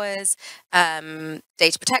law powers,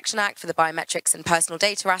 Data Protection Act for the biometrics and personal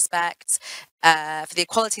data aspects, for the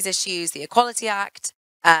equalities issues, the Equality Act,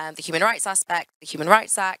 the human rights aspect, the Human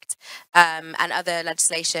Rights Act, and other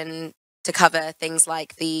legislation to cover things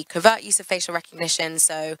like the covert use of facial recognition,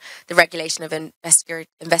 so the Regulation of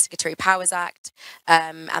Investigatory Powers Act,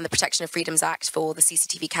 and the Protection of Freedoms Act for the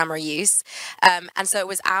CCTV camera use. And so it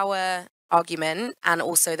was our argument, and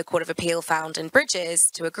also the Court of Appeal found in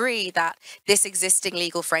Bridges to agree that this existing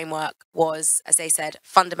legal framework was, as they said,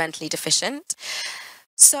 fundamentally deficient.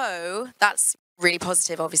 So that's really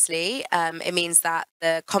positive, obviously. It means that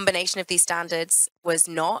the combination of these standards was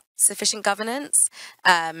not sufficient governance.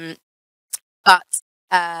 But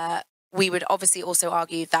we would obviously also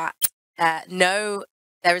argue that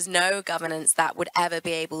there is no governance that would ever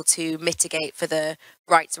be able to mitigate for the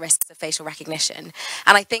rights risks of facial recognition.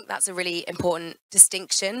 And I think that's a really important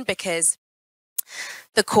distinction, because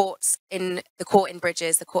the court in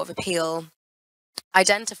Bridges, the Court of Appeal,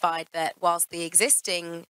 identified that whilst the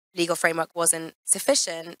existing legal framework wasn't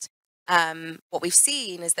sufficient, what we've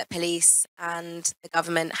seen is that police and the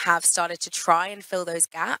government have started to try and fill those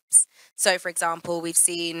gaps. So, for example, we've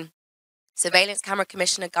seen surveillance camera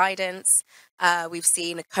commissioner guidance, we've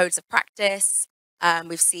seen codes of practice,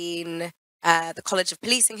 we've seen the College of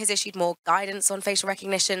Policing has issued more guidance on facial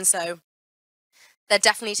recognition. So they're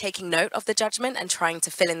definitely taking note of the judgment and trying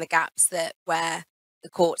to fill in the gaps where the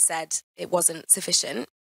court said it wasn't sufficient.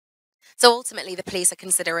 So ultimately, the police are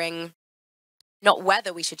considering not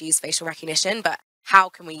whether we should use facial recognition, but how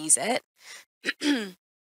can we use it,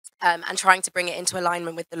 and trying to bring it into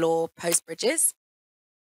alignment with the law post-Bridges.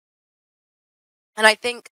 And I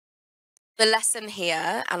think the lesson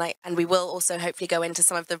here, and we will also hopefully go into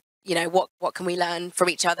some of the, what can we learn from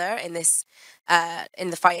each other in this, in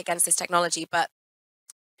the fight against this technology, but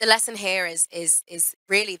the lesson here is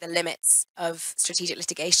really the limits of strategic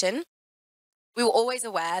litigation. we were always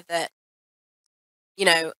aware that, you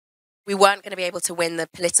know, we weren't going to be able to win the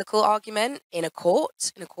political argument in a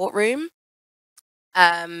courtroom.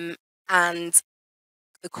 And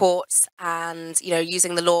the courts and,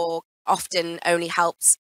 using the law often only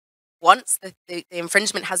helps once the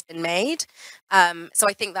infringement has been made. So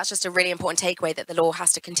I think that's just a really important takeaway, that the law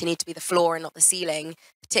has to continue to be the floor and not the ceiling,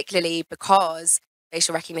 particularly because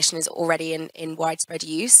facial recognition is already in widespread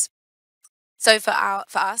use. So for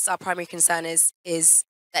us, our primary concern is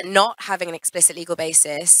that not having an explicit legal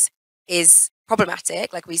basis is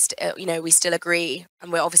problematic. Like we still agree,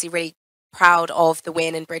 and we're obviously really proud of the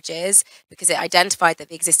win in Bridges because it identified that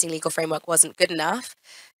the existing legal framework wasn't good enough.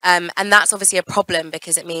 And that's obviously a problem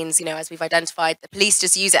because it means, as we've identified, the police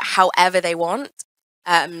just use it however they want.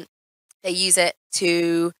 They use it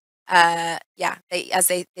to, they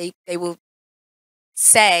will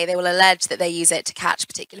say, they will allege that they use it to catch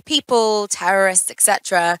particular people, terrorists,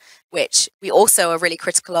 etc., which we also are really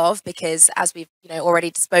critical of because, as we've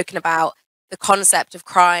already spoken about, the concept of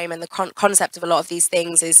crime and the concept of a lot of these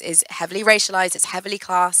things is heavily racialized, it's heavily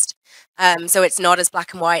classed. So it's not as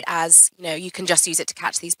black and white as, you can just use it to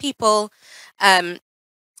catch these people.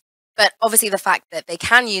 But obviously the fact that they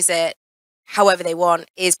can use it however they want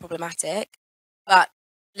is problematic. But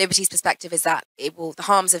Liberty's perspective is that the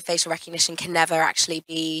harms of facial recognition can never actually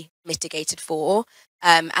be mitigated for.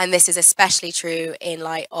 And this is especially true in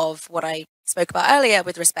light of what I spoke about earlier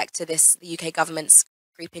with respect to the UK government's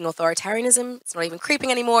creeping authoritarianism. It's not even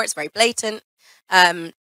creeping anymore, it's very blatant.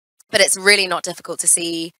 But it's really not difficult to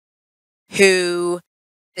see who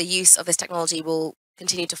the use of this technology will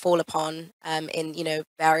continue to fall upon in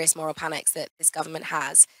various moral panics that this government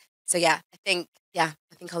has. So I think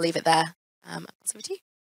I'll leave it there. I'll over to you.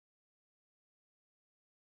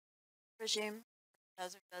 Regime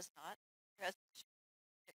does or does not.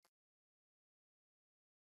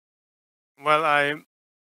 Well,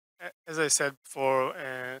 as I said before,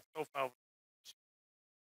 so far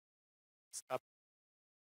stop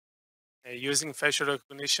using facial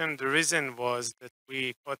recognition. The reason was that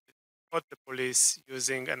we caught the police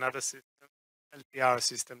using another system, LPR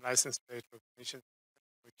system, license plate recognition,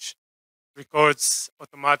 which records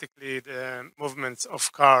automatically the movements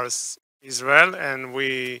of cars in Israel, and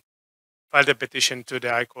we filed a petition to the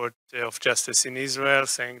High Court of Justice in Israel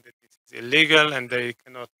saying that it is illegal and they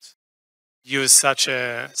cannot use such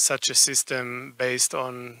a system based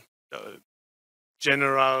on the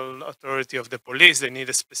general authority of the police. They need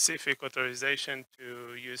a specific authorization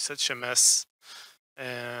to use such a mass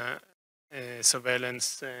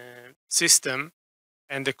surveillance system,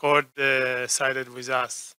 and the court sided with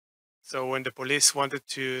us. So when the police wanted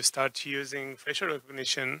to start using facial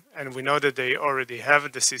recognition, and we know that they already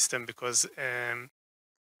have the system because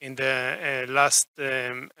in the last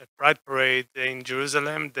Pride Parade in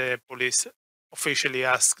Jerusalem, the police officially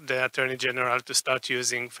asked the Attorney General to start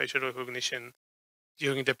using facial recognition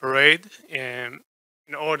during the parade in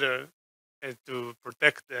order to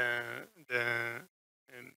protect the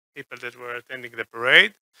people that were attending the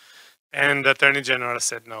parade. And the Attorney General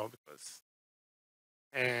said no, because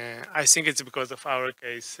I think it's because of our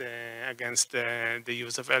case against the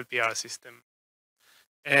use of LPR system.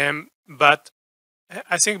 But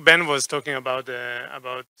I think Ben was talking about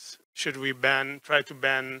should we try to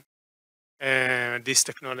ban this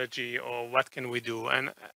technology, or what can we do?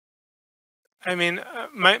 And I mean,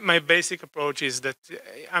 my basic approach is that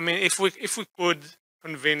if we could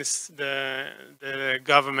convince the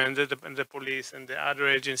government, the police, and the other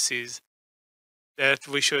agencies that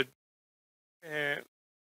we should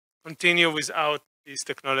continue without this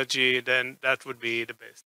technology, then that would be the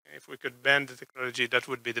best. If we could ban the technology, that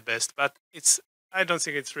would be the best. But I don't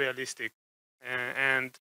think it's realistic,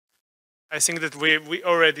 and I think that we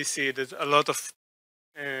already see that a lot of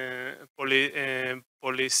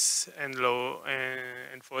police and law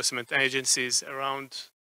enforcement agencies around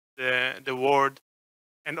the world,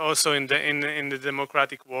 and also in the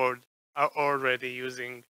democratic world, are already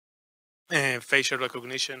using facial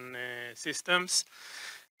recognition systems.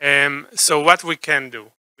 So what we can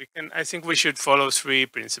do, I think we should follow 3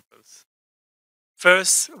 principles.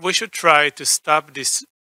 First, we should try to stop this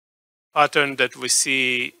pattern that we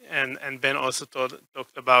see, and Ben also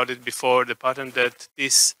talked about it before, the pattern that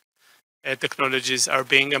these technologies are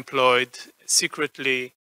being employed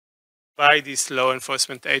secretly by these law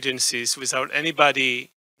enforcement agencies without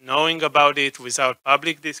anybody knowing about it, without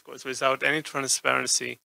public discourse, without any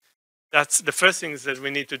transparency. That's the first thing that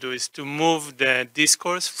we need to do, is to move the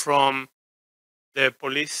discourse from the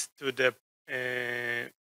police to the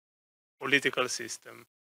political system.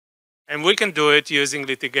 And we can do it using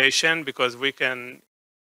litigation, because we can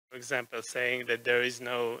for example, saying that there is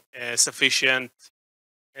no sufficient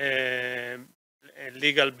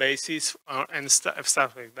legal basis and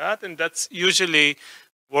stuff like that, and that's usually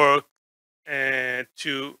work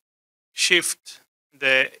to shift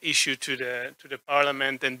the issue to the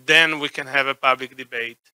parliament, and then we can have a public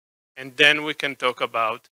debate, and then we can talk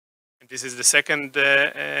about. And this is the second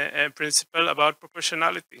principle about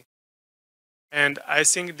proportionality. And I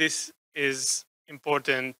think this is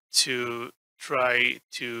important to try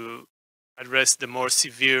to address the more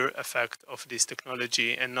severe effect of this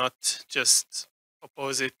technology and not just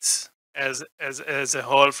oppose it as a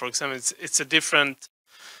whole. For example, it's a different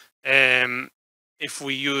if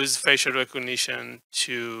we use facial recognition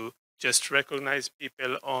to just recognize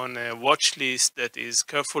people on a watch list that is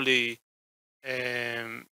carefully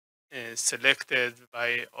selected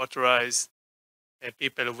by authorized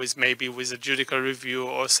people with maybe with a judicial review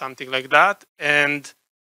or something like that, and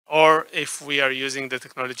or if we are using the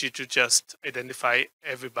technology to just identify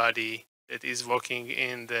everybody that is walking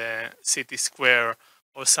in the city square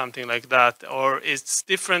or something like that. Or it's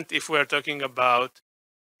different if we are talking about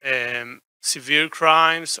severe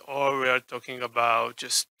crimes, or we are talking about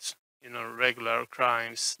just regular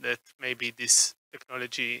crimes that maybe this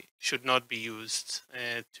technology should not be used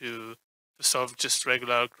to solve just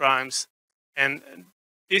regular crimes. And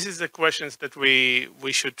this is the questions that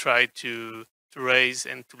we should try to raise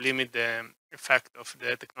and to limit the effect of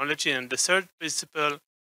the technology. And the third principle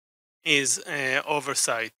is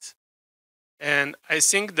oversight. And I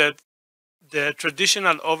think that the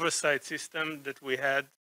traditional oversight system that we had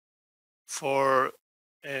for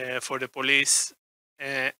the police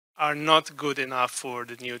are not good enough for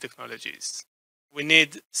the new technologies. We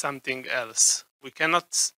need something else. We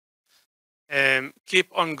cannot keep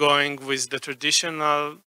on going with the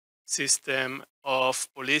traditional system of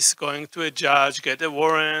police going to a judge, get a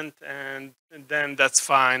warrant, and then that's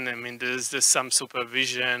fine. I mean, there's some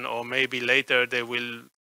supervision, or maybe later they will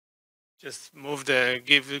just move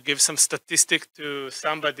give some statistic to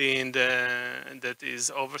somebody in that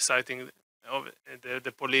is oversighting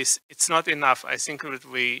the police. It's not enough. I think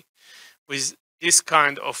that with this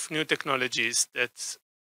kind of new technologies that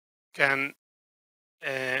can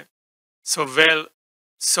surveil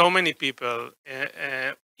so many people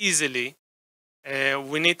easily,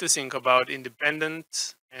 we need to think about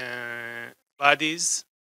independent bodies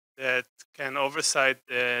that can oversight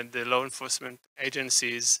the law enforcement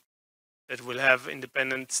agencies, that will have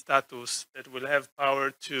independent status, that will have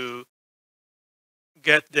power to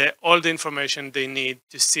get all the information they need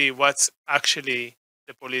to see what's actually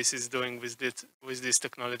the police is doing with these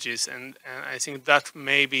technologies. And I think that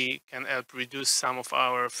maybe can help reduce some of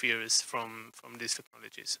our fears from these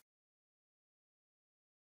technologies.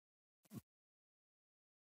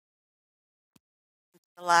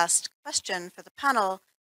 The last question for the panel,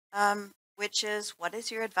 which is, what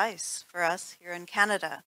is your advice for us here in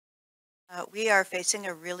Canada? We are facing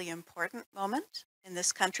a really important moment in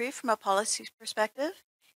this country from a policy perspective,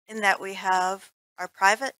 in that we have our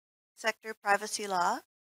private sector privacy law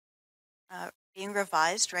being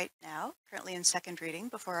revised right now, currently in second reading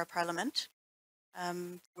before our parliament.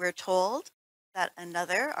 We're told that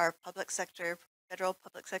our federal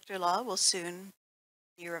public sector law will soon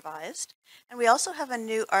be revised. And we also have a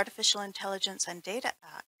new Artificial Intelligence and Data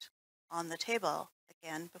Act on the table,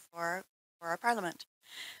 again, before our parliament.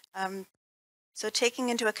 So taking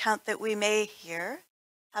into account that we may here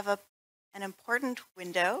have an important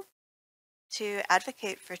window to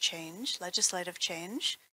advocate for change, legislative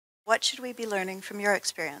change, what should we be learning from your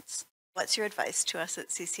experience? What's your advice to us at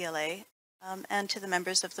CCLA and to the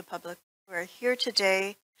members of the public who are here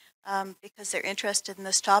today because they're interested in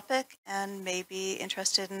this topic and maybe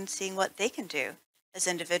interested in seeing what they can do as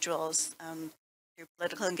individuals through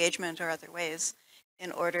political engagement or other ways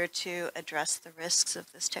in order to address the risks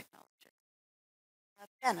of this technology?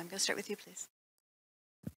 Ben, I'm going to start with you, please.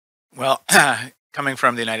 Well, coming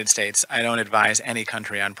from the United States, I don't advise any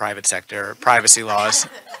country on private sector privacy laws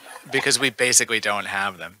because we basically don't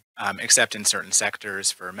have them, except in certain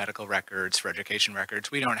sectors for medical records, for education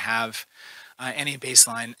records. We don't have any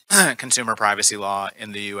baseline consumer privacy law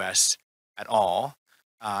in the U.S. at all,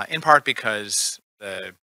 in part because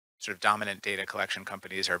the sort of dominant data collection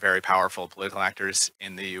companies are very powerful political actors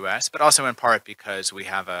in the U.S., but also in part because we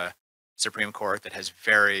have a Supreme Court that has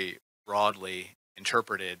very broadly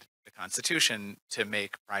interpreted the Constitution to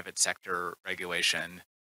make private sector regulation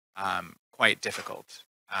quite difficult.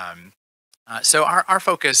 So our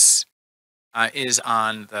focus is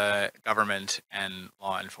on the government and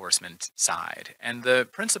law enforcement side. And the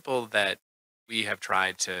principle that we have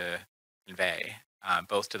tried to convey,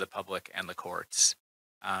 both to the public and the courts,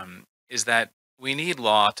 is that we need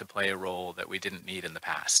law to play a role that we didn't need in the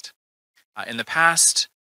past. In the past,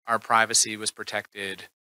 our privacy was protected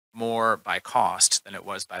more by cost than it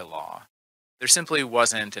was by law. There simply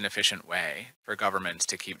wasn't an efficient way for governments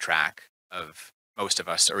to keep track of most of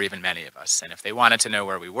us, or even many of us. And if they wanted to know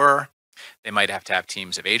where we were, they might have to have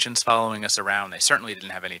teams of agents following us around. They certainly didn't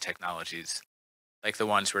have any technologies like the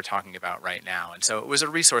ones we're talking about right now. And so it was a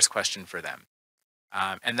resource question for them.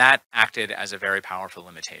 And that acted as a very powerful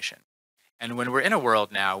limitation. And when we're in a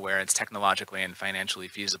world now where it's technologically and financially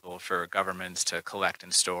feasible for governments to collect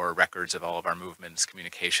and store records of all of our movements,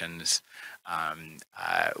 communications,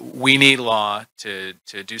 we need law to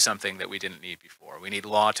do something that we didn't need before. We need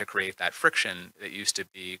law to create that friction that used to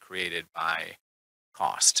be created by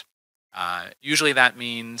cost. Usually that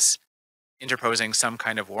means interposing some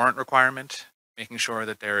kind of warrant requirement, making sure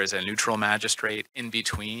that there is a neutral magistrate in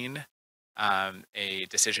between a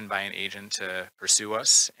decision by an agent to pursue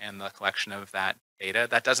us and the collection of that data.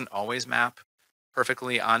 That doesn't always map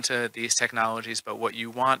perfectly onto these technologies, but what you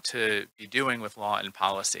want to be doing with law and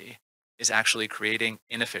policy is actually creating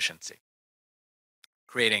inefficiency.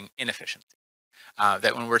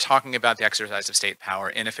 That when we're talking about the exercise of state power,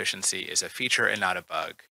 inefficiency is a feature and not a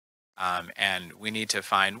bug. And we need to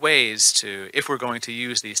find ways to, if we're going to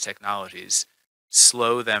use these technologies,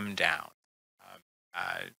 slow them down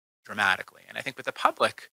dramatically. And I think with the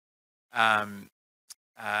public,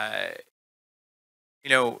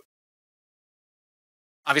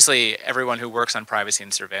 obviously everyone who works on privacy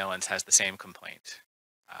and surveillance has the same complaint.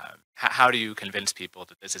 How do you convince people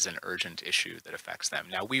that this is an urgent issue that affects them?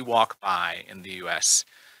 Now, we walk by in the US,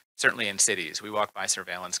 certainly in cities, we walk by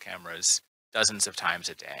surveillance cameras dozens of times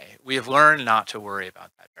a day. We have learned not to worry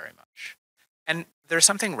about that very much. And there's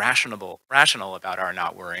something rational about our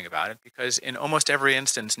not worrying about it, because in almost every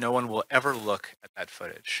instance, no one will ever look at that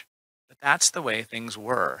footage. But that's the way things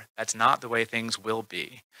were. That's not the way things will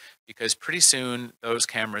be, because pretty soon those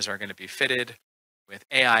cameras are going to be fitted with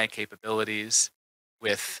AI capabilities,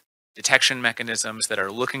 with detection mechanisms that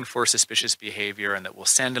are looking for suspicious behavior and that will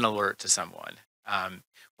send an alert to someone.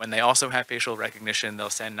 When they also have facial recognition, they'll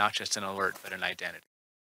send not just an alert, but an identity.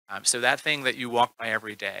 So that thing that you walk by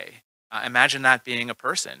every day, imagine that being a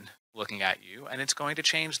person looking at you, and it's going to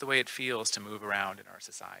change the way it feels to move around in our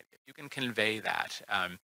society. If you can convey that,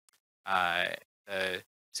 the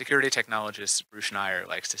security technologist Bruce Schneier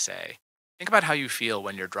likes to say, think about how you feel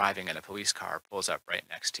when you're driving and a police car pulls up right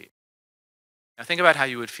next to you. Now think about how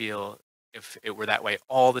you would feel if it were that way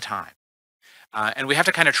all the time. And we have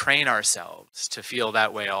to kind of train ourselves to feel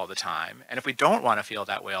that way all the time. And if we don't want to feel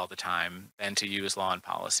that way all the time, then to use law and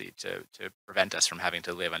policy to prevent us from having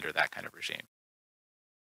to live under that kind of regime.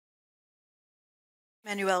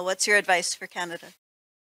 Manuel, what's your advice for Canada?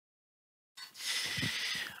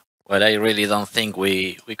 Well, I really don't think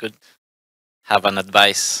we could have an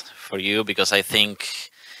advice for you, because I think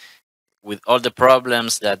with all the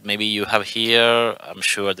problems that maybe you have here, I'm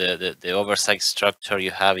sure the oversight structure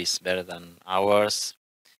you have is better than ours.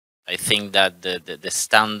 I think that the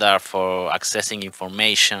standard for accessing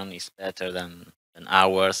information is better than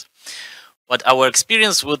ours. What our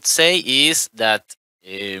experience would say is that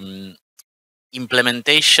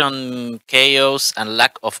implementation chaos and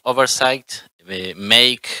lack of oversight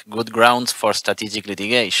make good grounds for strategic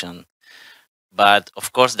litigation. But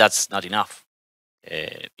of course, that's not enough.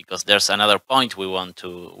 Because there's another point we want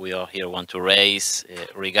to raise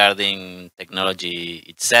regarding technology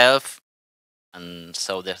itself, and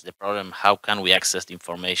so there's the problem: how can we access the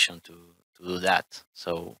information to do that?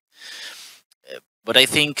 So, but I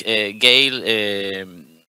think Gail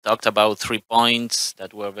talked about 3 points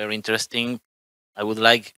that were very interesting. I would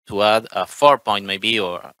like to add a 4th point, maybe,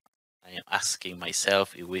 or I am asking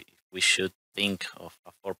myself if we should think of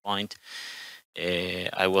a 4th point.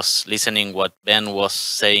 I was listening what Ben was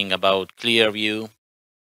saying about Clearview,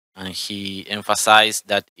 and he emphasized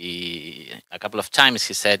that a couple of times.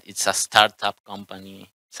 He said it's a startup company,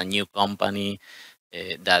 it's a new company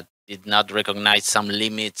that did not recognize some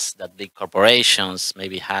limits that big corporations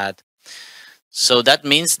maybe had. So that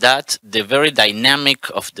means that the very dynamic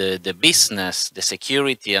of the business, the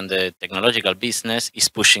security and the technological business, is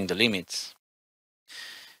pushing the limits.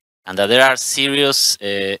 And that there are serious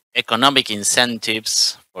economic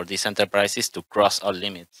incentives for these enterprises to cross all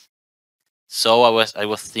limits. So I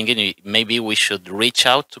was thinking maybe we should reach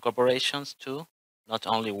out to corporations too, not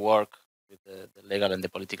only work with the legal and the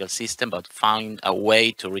political system, but find a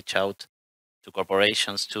way to reach out to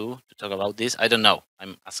corporations too, to talk about this. I don't know.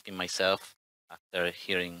 I'm asking myself after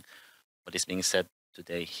hearing what is being said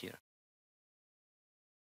today here.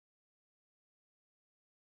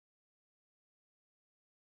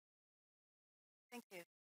 Thank you.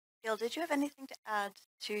 Gail, did you have anything to add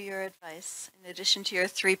to your advice in addition to your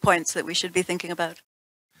 3 points that we should be thinking about?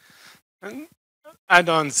 I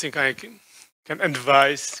don't think I can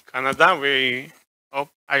advise Canada.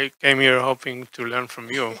 I came here hoping to learn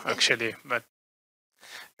from you, actually. But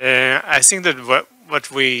I think that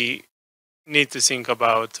what we need to think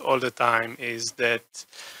about all the time is that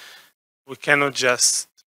we cannot just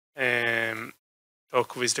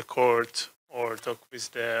talk with the court or talk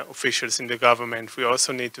with the officials in the government. We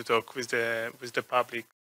also need to talk with the public,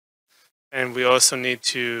 and we also need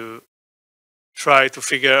to try to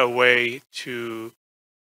figure a way to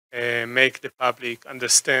make the public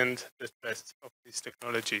understand the threats of these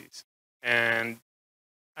technologies. And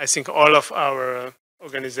I think all of our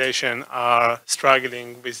organizations are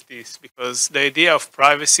struggling with this, because the idea of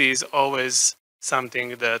privacy is always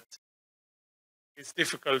something that it's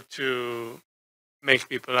difficult to make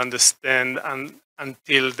people understand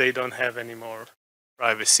until they don't have any more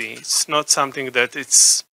privacy. It's not something that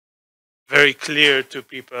it's very clear to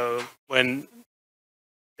people when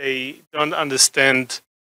they don't understand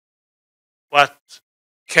what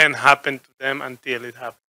can happen to them until it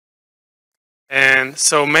happens. And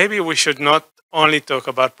so maybe we should not only talk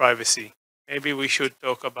about privacy. Maybe we should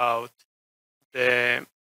talk about the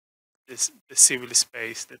civil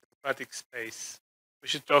space, the democratic space. We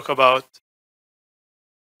should talk about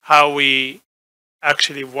how we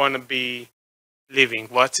actually want to be living.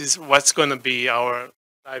 What's going to be our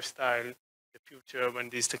lifestyle in the future when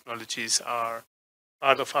these technologies are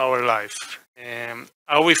part of our life?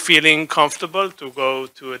 Are we feeling comfortable to go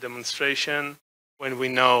to a demonstration when we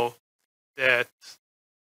know that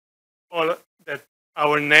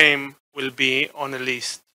our name will be on a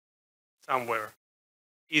list somewhere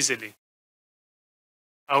easily?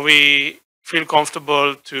 Are we feel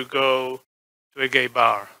comfortable to go to a gay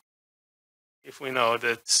bar if we know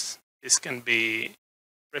that this can be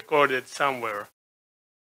recorded somewhere?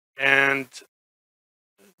 And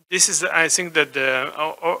this is, I think, that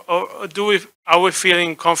are we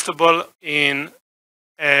feeling comfortable in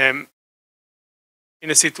a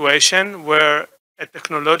situation where a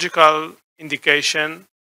technological indication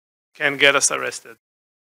can get us arrested?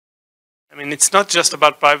 I mean, it's not just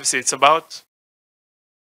about privacy; it's about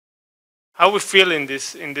how we feel in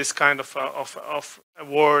this kind of a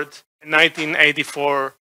world, a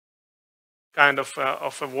 1984 kind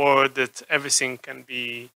of a world that everything can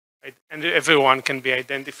be and everyone can be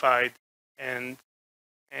identified, and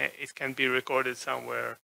it can be recorded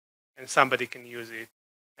somewhere, and somebody can use it.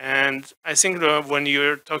 And I think that when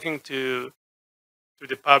you're talking to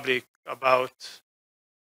the public about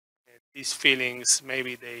these feelings,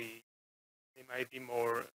 maybe they might be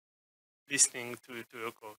more listening to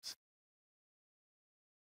your cause.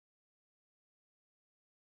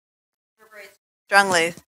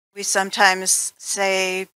 Strongly, we sometimes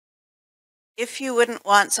say, if you wouldn't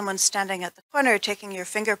want someone standing at the corner taking your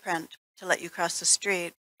fingerprint to let you cross the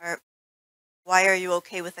street, or why are you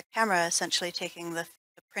okay with the camera essentially taking the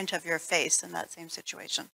print of your face in that same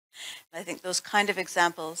situation? And I think those kind of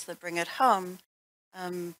examples that bring it home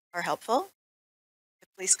are helpful. The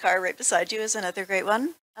police car right beside you is another great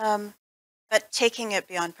one. But taking it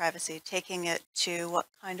beyond privacy, taking it to what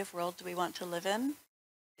kind of world do we want to live in,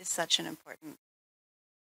 is such an important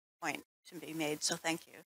point to be made, so thank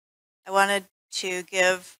you. I wanted to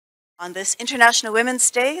give, on this International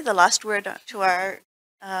Women's Day, the last word to our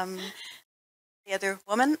the other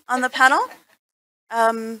woman on the panel.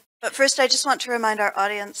 But first, I just want to remind our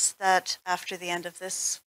audience that after the end of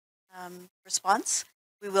this response,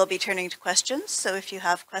 we will be turning to questions. So if you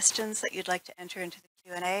have questions that you'd like to enter into the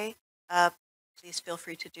Q&A, please feel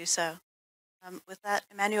free to do so. With that,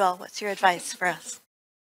 Emmanuelle, what's your advice for us?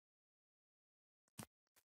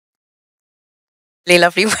 Really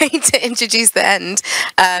lovely way to introduce the end.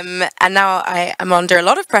 And now I am under a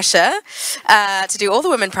lot of pressure to do all the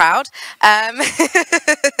women proud.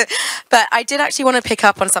 But I did actually want to pick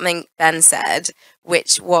up on something Ben said,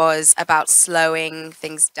 which was about slowing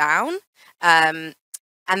things down. And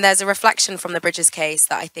there's a reflection from the Bridges case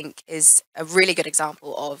that I think is a really good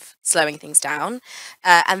example of slowing things down.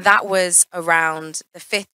 And that was around the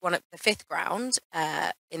fifth ground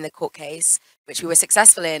in the court case, which we were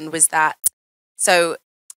successful in, was that so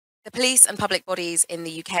the police and public bodies in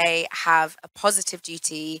the UK have a positive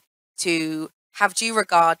duty to have due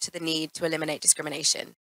regard to the need to eliminate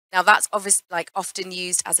discrimination. Now that's obviously often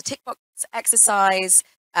used as a tick box exercise.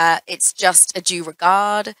 It's just a due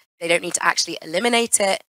regard. They don't need to actually eliminate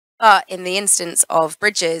it. But in the instance of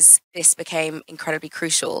Bridges, this became incredibly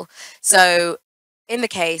crucial. So in the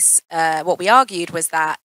case, what we argued was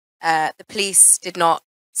that the police did not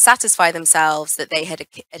satisfy themselves that they had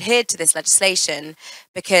adhered to this legislation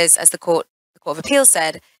because, as the Court of Appeal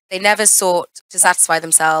said, they never sought to satisfy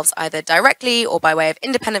themselves either directly or by way of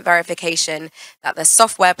independent verification that the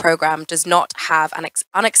software program does not have an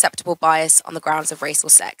unacceptable bias on the grounds of race or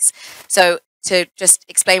sex. So to just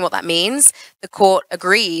explain what that means, the court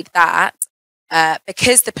agreed that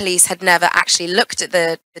because the police had never actually looked at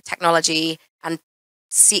the technology and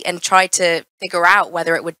tried to figure out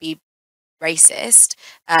whether it would be racist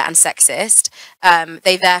and sexist,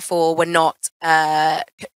 they therefore were not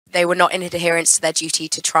in adherence to their duty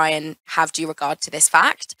to try and have due regard to this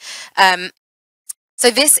fact. So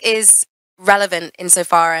this is relevant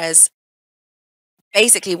insofar as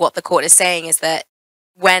basically what the court is saying is that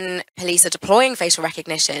when police are deploying facial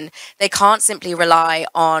recognition, they can't simply rely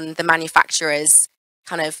on the manufacturer's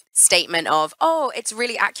kind of statement of, oh, it's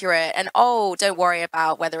really accurate, and oh, don't worry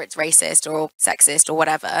about whether it's racist or sexist or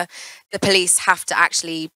whatever. The police have to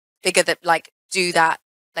actually figure that, like, do that,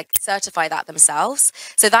 like certify that themselves.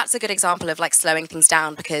 So that's a good example of like slowing things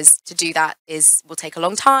down, because to do that will take a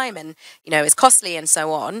long time and, you know, is costly and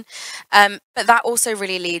so on. But that also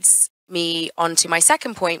really leads me on to my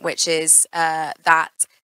second point, which is that,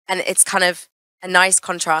 and it's kind of a nice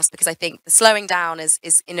contrast, because I think the slowing down is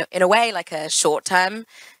in a way like a short-term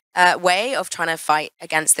way of trying to fight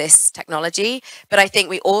against this technology. But I think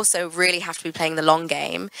we also really have to be playing the long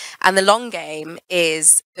game. And the long game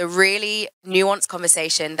is the really nuanced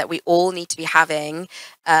conversation that we all need to be having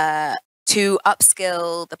to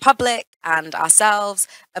upskill the public and ourselves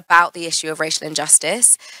about the issue of racial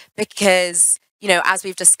injustice. Because, you know, as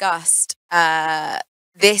we've discussed,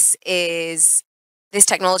 this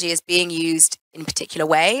technology is being used in particular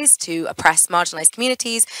ways to oppress marginalized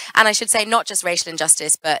communities. And I should say not just racial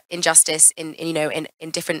injustice, but injustice in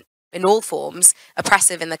all forms,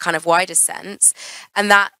 oppressive in the kind of widest sense. And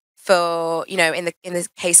that, for, you know, in the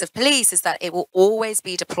case of police, is that it will always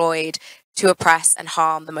be deployed to oppress and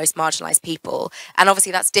harm the most marginalized people. And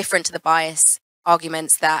obviously that's different to the bias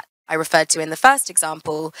arguments that I referred to in the first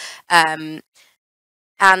example. And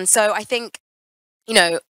so I think, you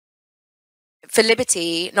know, for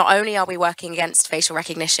Liberty, not only are we working against facial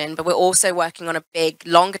recognition, but we're also working on a big,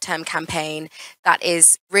 longer-term campaign that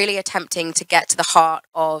is really attempting to get to the heart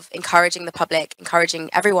of encouraging the public,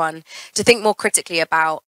 encouraging everyone to think more critically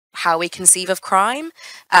about how we conceive of crime,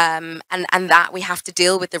 and that we have to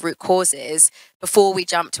deal with the root causes before we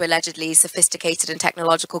jump to allegedly sophisticated and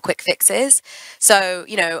technological quick fixes. So,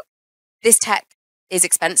 you know, this tech is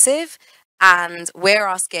expensive, and we're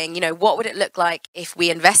asking, you know, what would it look like if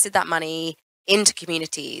we invested that money into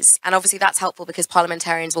communities? And obviously that's helpful because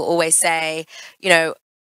parliamentarians will always say, you know,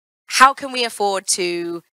 how can we afford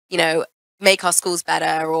to, you know, make our schools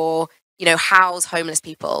better, or, you know, house homeless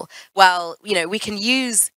people? Well, you know, we can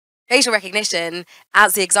use facial recognition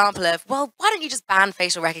as the example of, well, why don't you just ban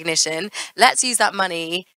facial recognition? Let's use that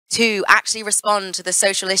money to actually respond to the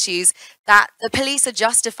social issues that the police are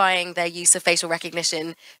justifying their use of facial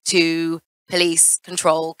recognition to police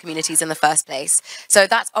control communities in the first place. So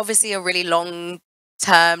that's obviously a really long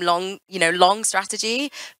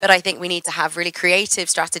strategy, but I think we need to have really creative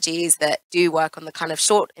strategies that do work on the kind of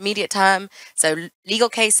short, immediate term. So legal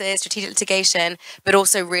cases, strategic litigation, but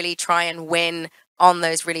also really try and win on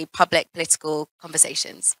those really public political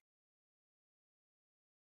conversations.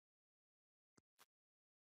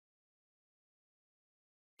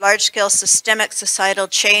 Large-scale systemic societal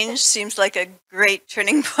change seems like a great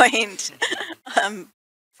turning point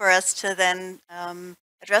for us to then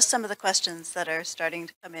address some of the questions that are starting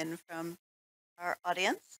to come in from our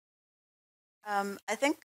audience. I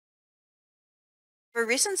think for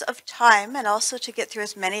reasons of time, and also to get through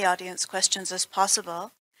as many audience questions as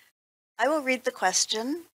possible, I will read the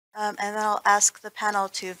question, and then I'll ask the panel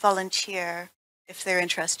to volunteer if they're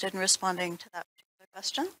interested in responding to that particular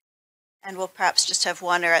question. And we'll perhaps just have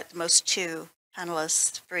one or at the most two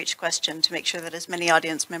panelists for each question to make sure that as many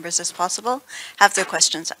audience members as possible have their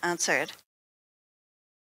questions answered.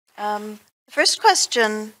 The first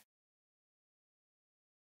question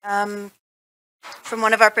from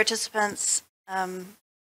one of our participants,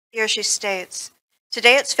 he or she states,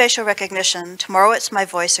 today it's facial recognition, tomorrow it's my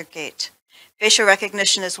voice or gait. Facial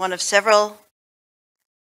recognition is one of several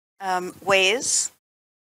ways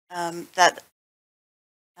that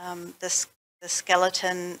the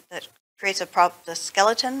skeleton that creates the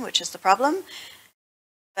skeleton, which is the problem,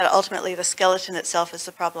 but ultimately the skeleton itself is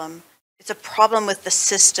the problem. It's a problem with the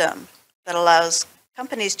system that allows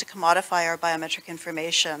companies to commodify our biometric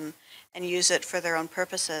information and use it for their own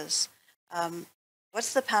purposes.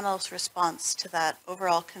 What's the panel's response to that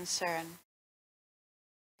overall concern?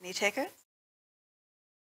 Any takers?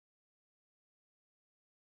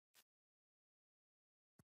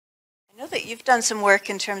 I know that you've done some work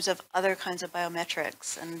in terms of other kinds of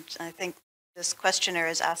biometrics, and I think this questioner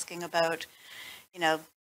is asking about, you know,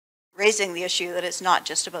 raising the issue that it's not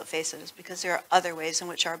just about faces, because there are other ways in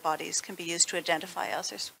which our bodies can be used to identify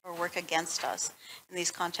us or work against us in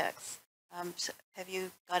these contexts. So have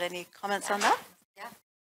you got any comments on that? Yeah.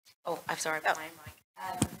 Oh, I'm sorry about my mic.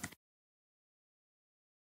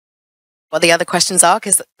 What the other questions are,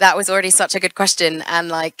 because that was already such a good question, and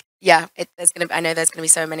like, yeah, I know there's gonna be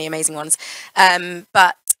so many amazing ones,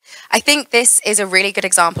 but I think this is a really good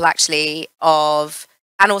example, actually, of,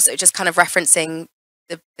 and also just kind of referencing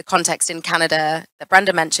the context in Canada that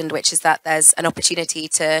Brenda mentioned, which is that there's an opportunity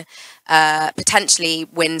to potentially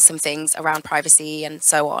win some things around privacy and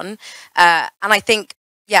so on. And I think,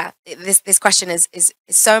 yeah, this question is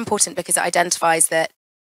so important because it identifies that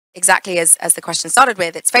exactly as the question started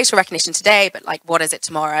with, it's facial recognition today, but like, what is it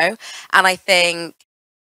tomorrow? And I think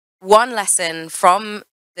one lesson from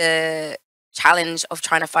the challenge of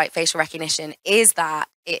trying to fight facial recognition is that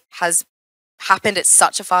it has happened at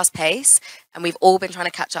such a fast pace, and we've all been trying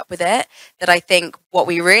to catch up with it, that I think what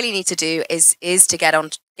we really need to do is to get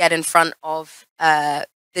in front of the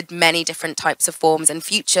many different types of forms and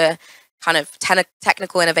future kind of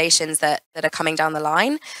technical innovations that are coming down the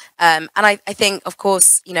line. And I think, of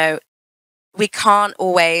course, you know, we can't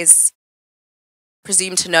always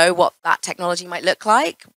presume to know what that technology might look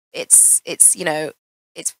like. It's you know,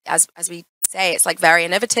 it's as we say, it's like very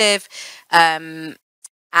innovative, and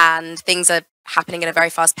things are happening at a very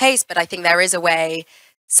fast pace. But I think there is a way,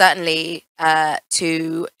 certainly,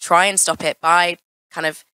 to try and stop it by kind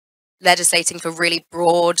of legislating for really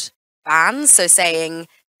broad bans. So saying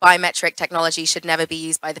biometric technology should never be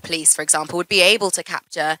used by the police, for example, would be able to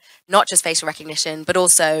capture not just facial recognition, but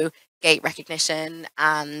also gait recognition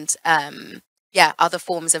and yeah, other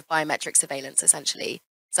forms of biometric surveillance, essentially.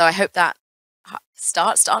 So I hope that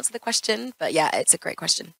starts to answer the question. But yeah, it's a great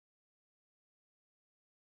question.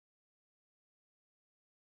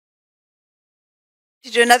 To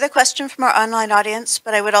do another question from our online audience,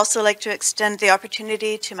 but I would also like to extend the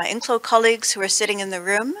opportunity to my INCLO colleagues who are sitting in the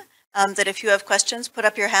room, that if you have questions, put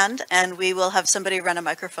up your hand and we will have somebody run a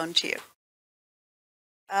microphone to you.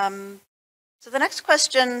 So the next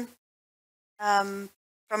question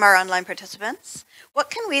from our online participants: what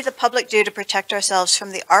can we, the public, do to protect ourselves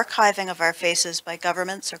from the archiving of our faces by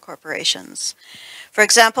governments or corporations? For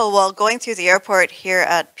example, while going through the airport here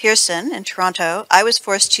at Pearson in Toronto, I was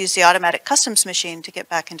forced to use the automatic customs machine to get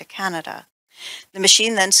back into Canada. The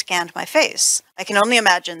machine then scanned my face. I can only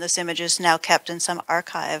imagine this image is now kept in some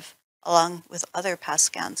archive along with other past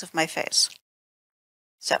scans of my face.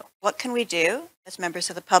 So what can we do as members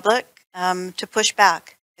of the public to push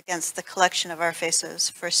back against the collection of our faces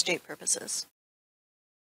for state purposes?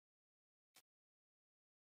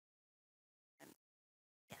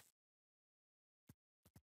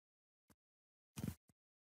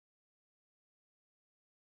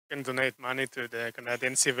 Can donate money to the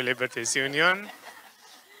Canadian Civil Liberties Union.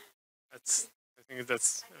 I think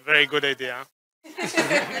that's a very good idea.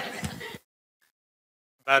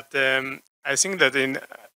 But I think that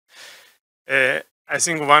I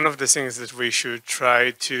think one of the things that we should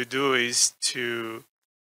try to do is to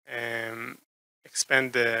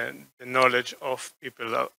expand the knowledge of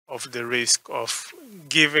people of the risk of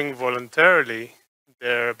giving voluntarily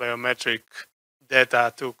their biometric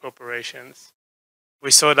data to corporations. We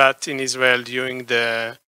saw that in Israel during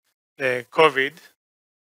the COVID,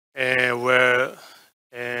 where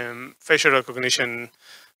facial recognition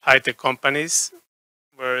high-tech companies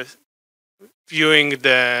were viewing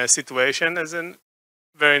the situation as a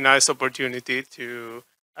very nice opportunity to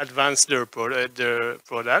advance their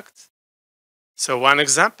product. So one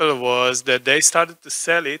example was that they started to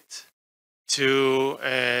sell it to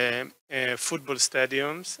football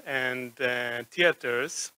stadiums and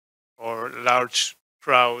theaters or large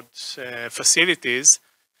crowd facilities,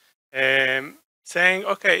 saying,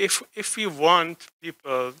 okay, if you want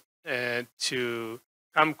people to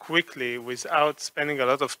come quickly without spending a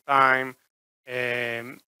lot of time,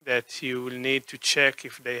 that you will need to check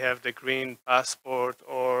if they have the green passport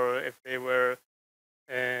or if they were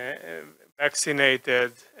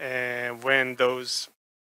vaccinated when those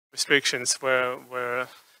restrictions were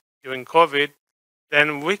during COVID,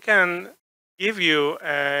 then we can give you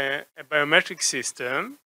a biometric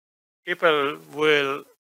system. People will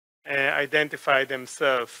identify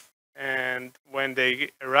themselves, and when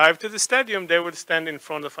they arrive to the stadium, they will stand in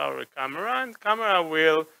front of our camera, and camera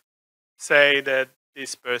will say that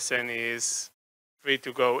this person is free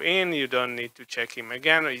to go in. You don't need to check him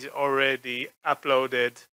again. He's already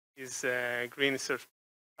uploaded his green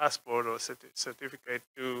passport or certificate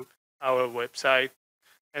to our website.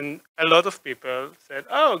 And a lot of people said,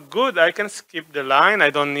 oh, good, I can skip the line. I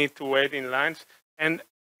don't need to wait in lines. And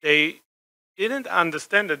they didn't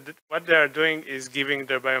understand that what they are doing is giving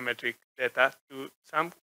their biometric data to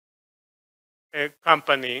some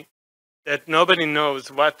company that nobody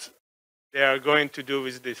knows what they are going to do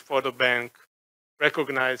with this photo bank,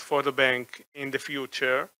 recognized photo bank in the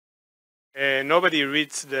future. Nobody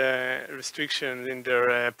reads the restrictions in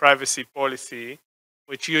their privacy policy,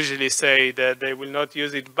 which usually say that they will not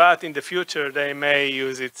use it, but in the future they may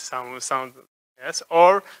use it some yes.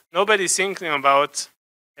 Or nobody's thinking about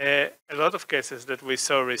a lot of cases that we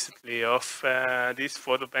saw recently of these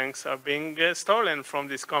photo banks are being stolen from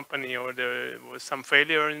this company, or there was some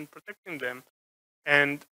failure in protecting them.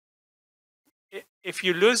 And if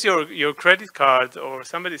you lose your credit card, or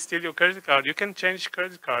somebody steal your credit card, you can change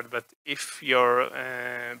credit card. But if your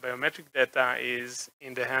biometric data is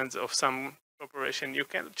in the hands of some corporation, you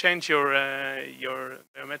can change your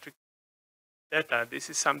biometric data. This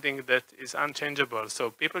is something that is unchangeable. So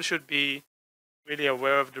people should be really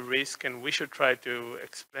aware of the risk, and we should try to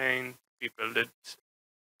explain to people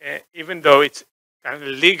that even though it's kind of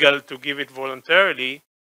legal to give it voluntarily,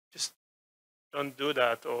 just don't do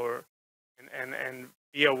that, or and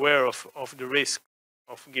be aware of the risk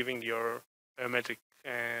of giving your biometric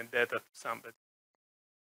data to somebody.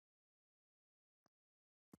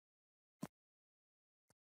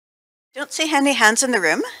 Don't see any hands in the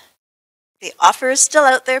room. The offer is still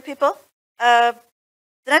out there, people. The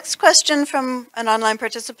next question from an online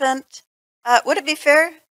participant. Would it be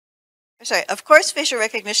fair? Sorry, of course facial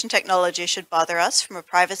recognition technology should bother us from a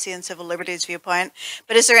privacy and civil liberties viewpoint,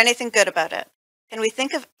 but is there anything good about it? Can we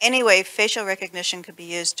think of any way facial recognition could be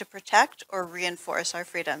used to protect or reinforce our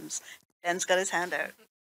freedoms? Ben's got his hand out.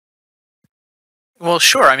 Well,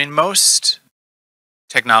 sure. I mean, most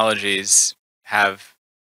technologies have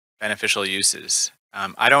beneficial uses.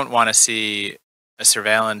 I don't want to see a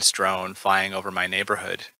surveillance drone flying over my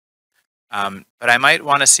neighborhood, but I might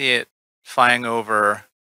want to see it flying over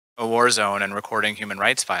a war zone and recording human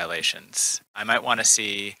rights violations. I might want to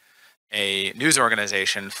see a news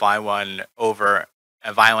organization fly one over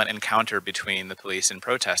a violent encounter between the police and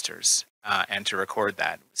protesters and to record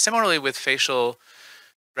that. Similarly, with facial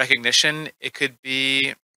recognition, it could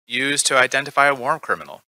be used to identify a war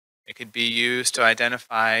criminal. It could be used to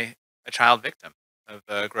identify a child victim of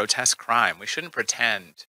a grotesque crime. We shouldn't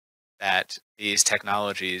pretend that these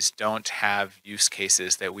technologies don't have use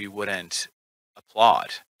cases that we wouldn't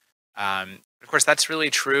applaud. Of course, that's really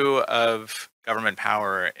true of government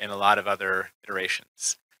power in a lot of other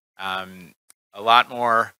iterations. A lot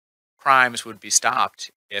more crimes would be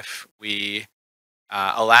stopped if we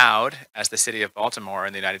allowed, as the city of Baltimore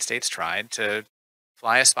in the United States tried, to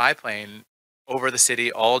fly a spy plane over the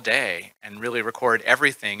city all day and really record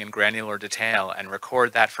everything in granular detail and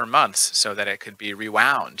record that for months so that it could be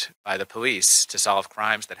rewound by the police to solve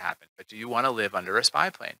crimes that happen. But do you want to live under a spy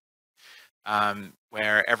plane?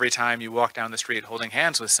 Where every time you walk down the street holding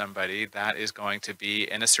hands with somebody, that is going to be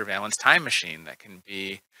in a surveillance time machine that can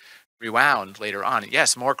be rewound later on.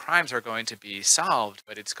 Yes, more crimes are going to be solved,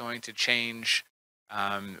 but it's going to change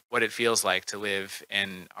what it feels like to live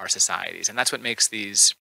in our societies. And that's what makes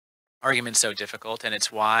these arguments so difficult, and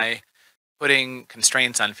it's why putting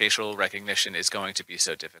constraints on facial recognition is going to be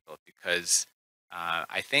so difficult, because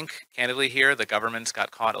I think, candidly here, the government's got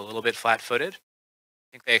caught a little bit flat-footed. I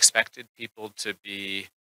think they expected people to be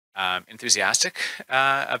enthusiastic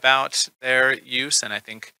about their use, and I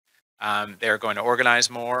think they're going to organize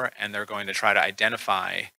more, and they're going to try to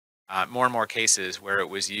identify more and more cases where it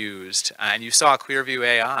was used. And you saw Clearview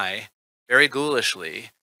AI very ghoulishly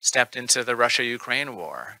stepped into the Russia-Ukraine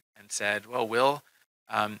war and said, well, we'll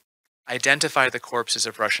identify the corpses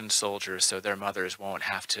of Russian soldiers so their mothers won't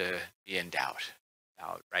have to be in doubt.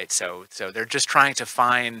 Right? So they're just trying to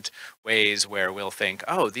find ways where we'll think,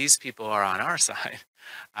 oh, these people are on our side.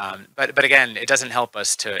 But again, it doesn't help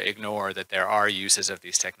us to ignore that there are uses of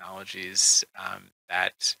these technologies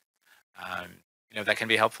that that can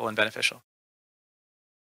be helpful and beneficial.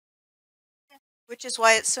 Which is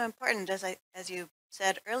why it's so important, as you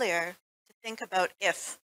said earlier, to think about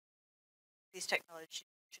if these technologies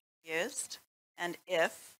should be used, and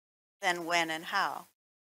if, then when and how.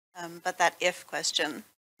 But that if question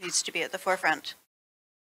needs to be at the forefront.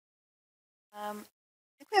 I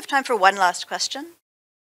think we have time for one last question.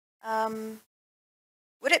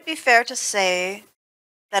 Would it be fair to say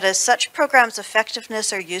that as such programs'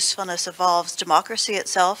 effectiveness or usefulness evolves, democracy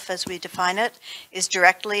itself, as we define it, is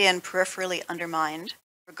directly and peripherally undermined,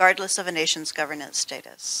 regardless of a nation's governance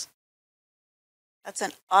status? That's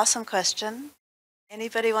an awesome question.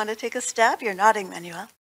 Anybody want to take a stab? You're nodding, Manuel.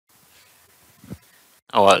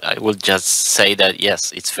 Oh, well, I will just say that,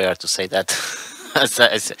 yes, it's fair to say that.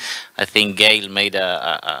 I think Gail made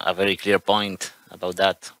a very clear point about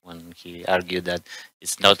that when he argued that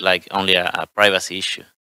it's not like only a privacy issue.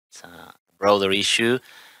 It's a broader issue,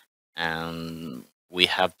 and we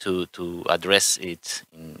have to address it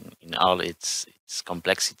in all its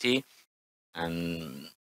complexity. And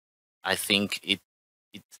I think it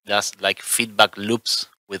does like feedback loops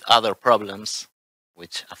with other problems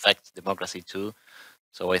which affect democracy too.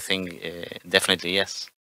 So I think definitely yes,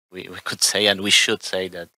 we could say and we should say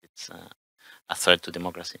that it's a threat to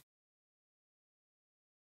democracy.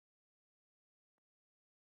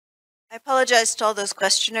 I apologize to all those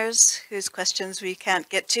questioners whose questions we can't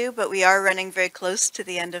get to, but we are running very close to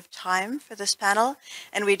the end of time for this panel,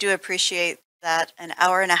 and we do appreciate that an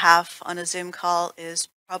hour and a half on a Zoom call is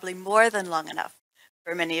probably more than long enough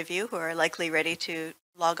for many of you who are likely ready to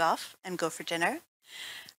log off and go for dinner.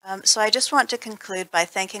 So I just want to conclude by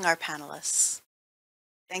thanking our panelists.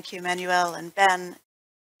 Thank you, Manuel and Ben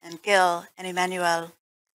and Gil and Emmanuelle,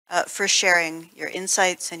 for sharing your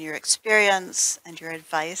insights and your experience and your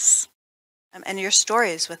advice and your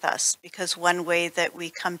stories with us, because one way that we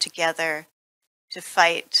come together to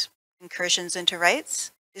fight incursions into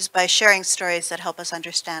rights is by sharing stories that help us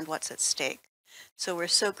understand what's at stake. So we're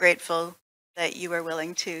so grateful that you are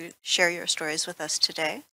willing to share your stories with us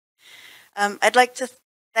today. I'd like to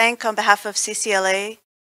thank, on behalf of CCLA,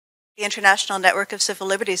 the International Network of Civil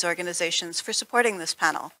Liberties Organizations, for supporting this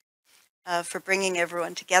panel, for bringing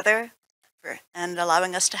everyone together and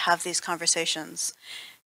allowing us to have these conversations.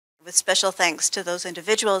 With special thanks to those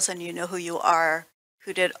individuals, and you know who you are,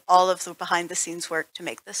 who did all of the behind-the-scenes work to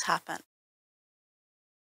make this happen.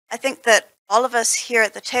 I think that all of us here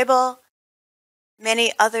at the table,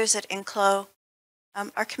 many others at INCLO,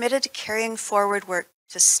 are committed to carrying forward work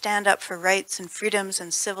to stand up for rights and freedoms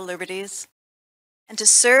and civil liberties, and to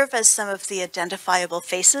serve as some of the identifiable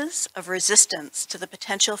faces of resistance to the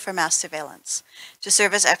potential for mass surveillance, to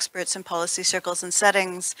serve as experts in policy circles and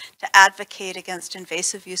settings, to advocate against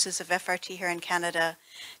invasive uses of FRT here in Canada,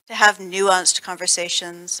 to have nuanced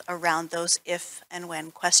conversations around those if and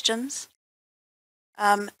when questions.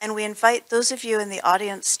 And we invite those of you in the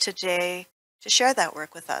audience today to share that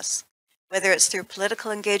work with us, whether it's through political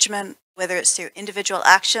engagement, whether it's through individual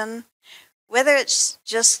action, whether it's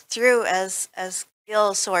just through, as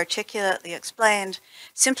Gil so articulately explained,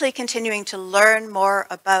 simply continuing to learn more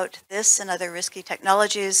about this and other risky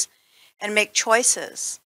technologies and make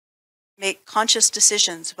choices, make conscious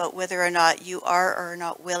decisions about whether or not you are or are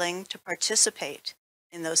not willing to participate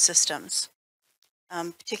in those systems,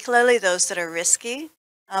 particularly those that are risky,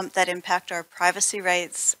 that impact our privacy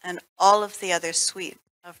rights and all of the other suite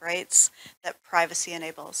of rights that privacy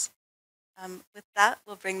enables. With that,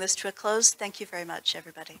 we'll bring this to a close. Thank you very much,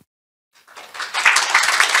 everybody.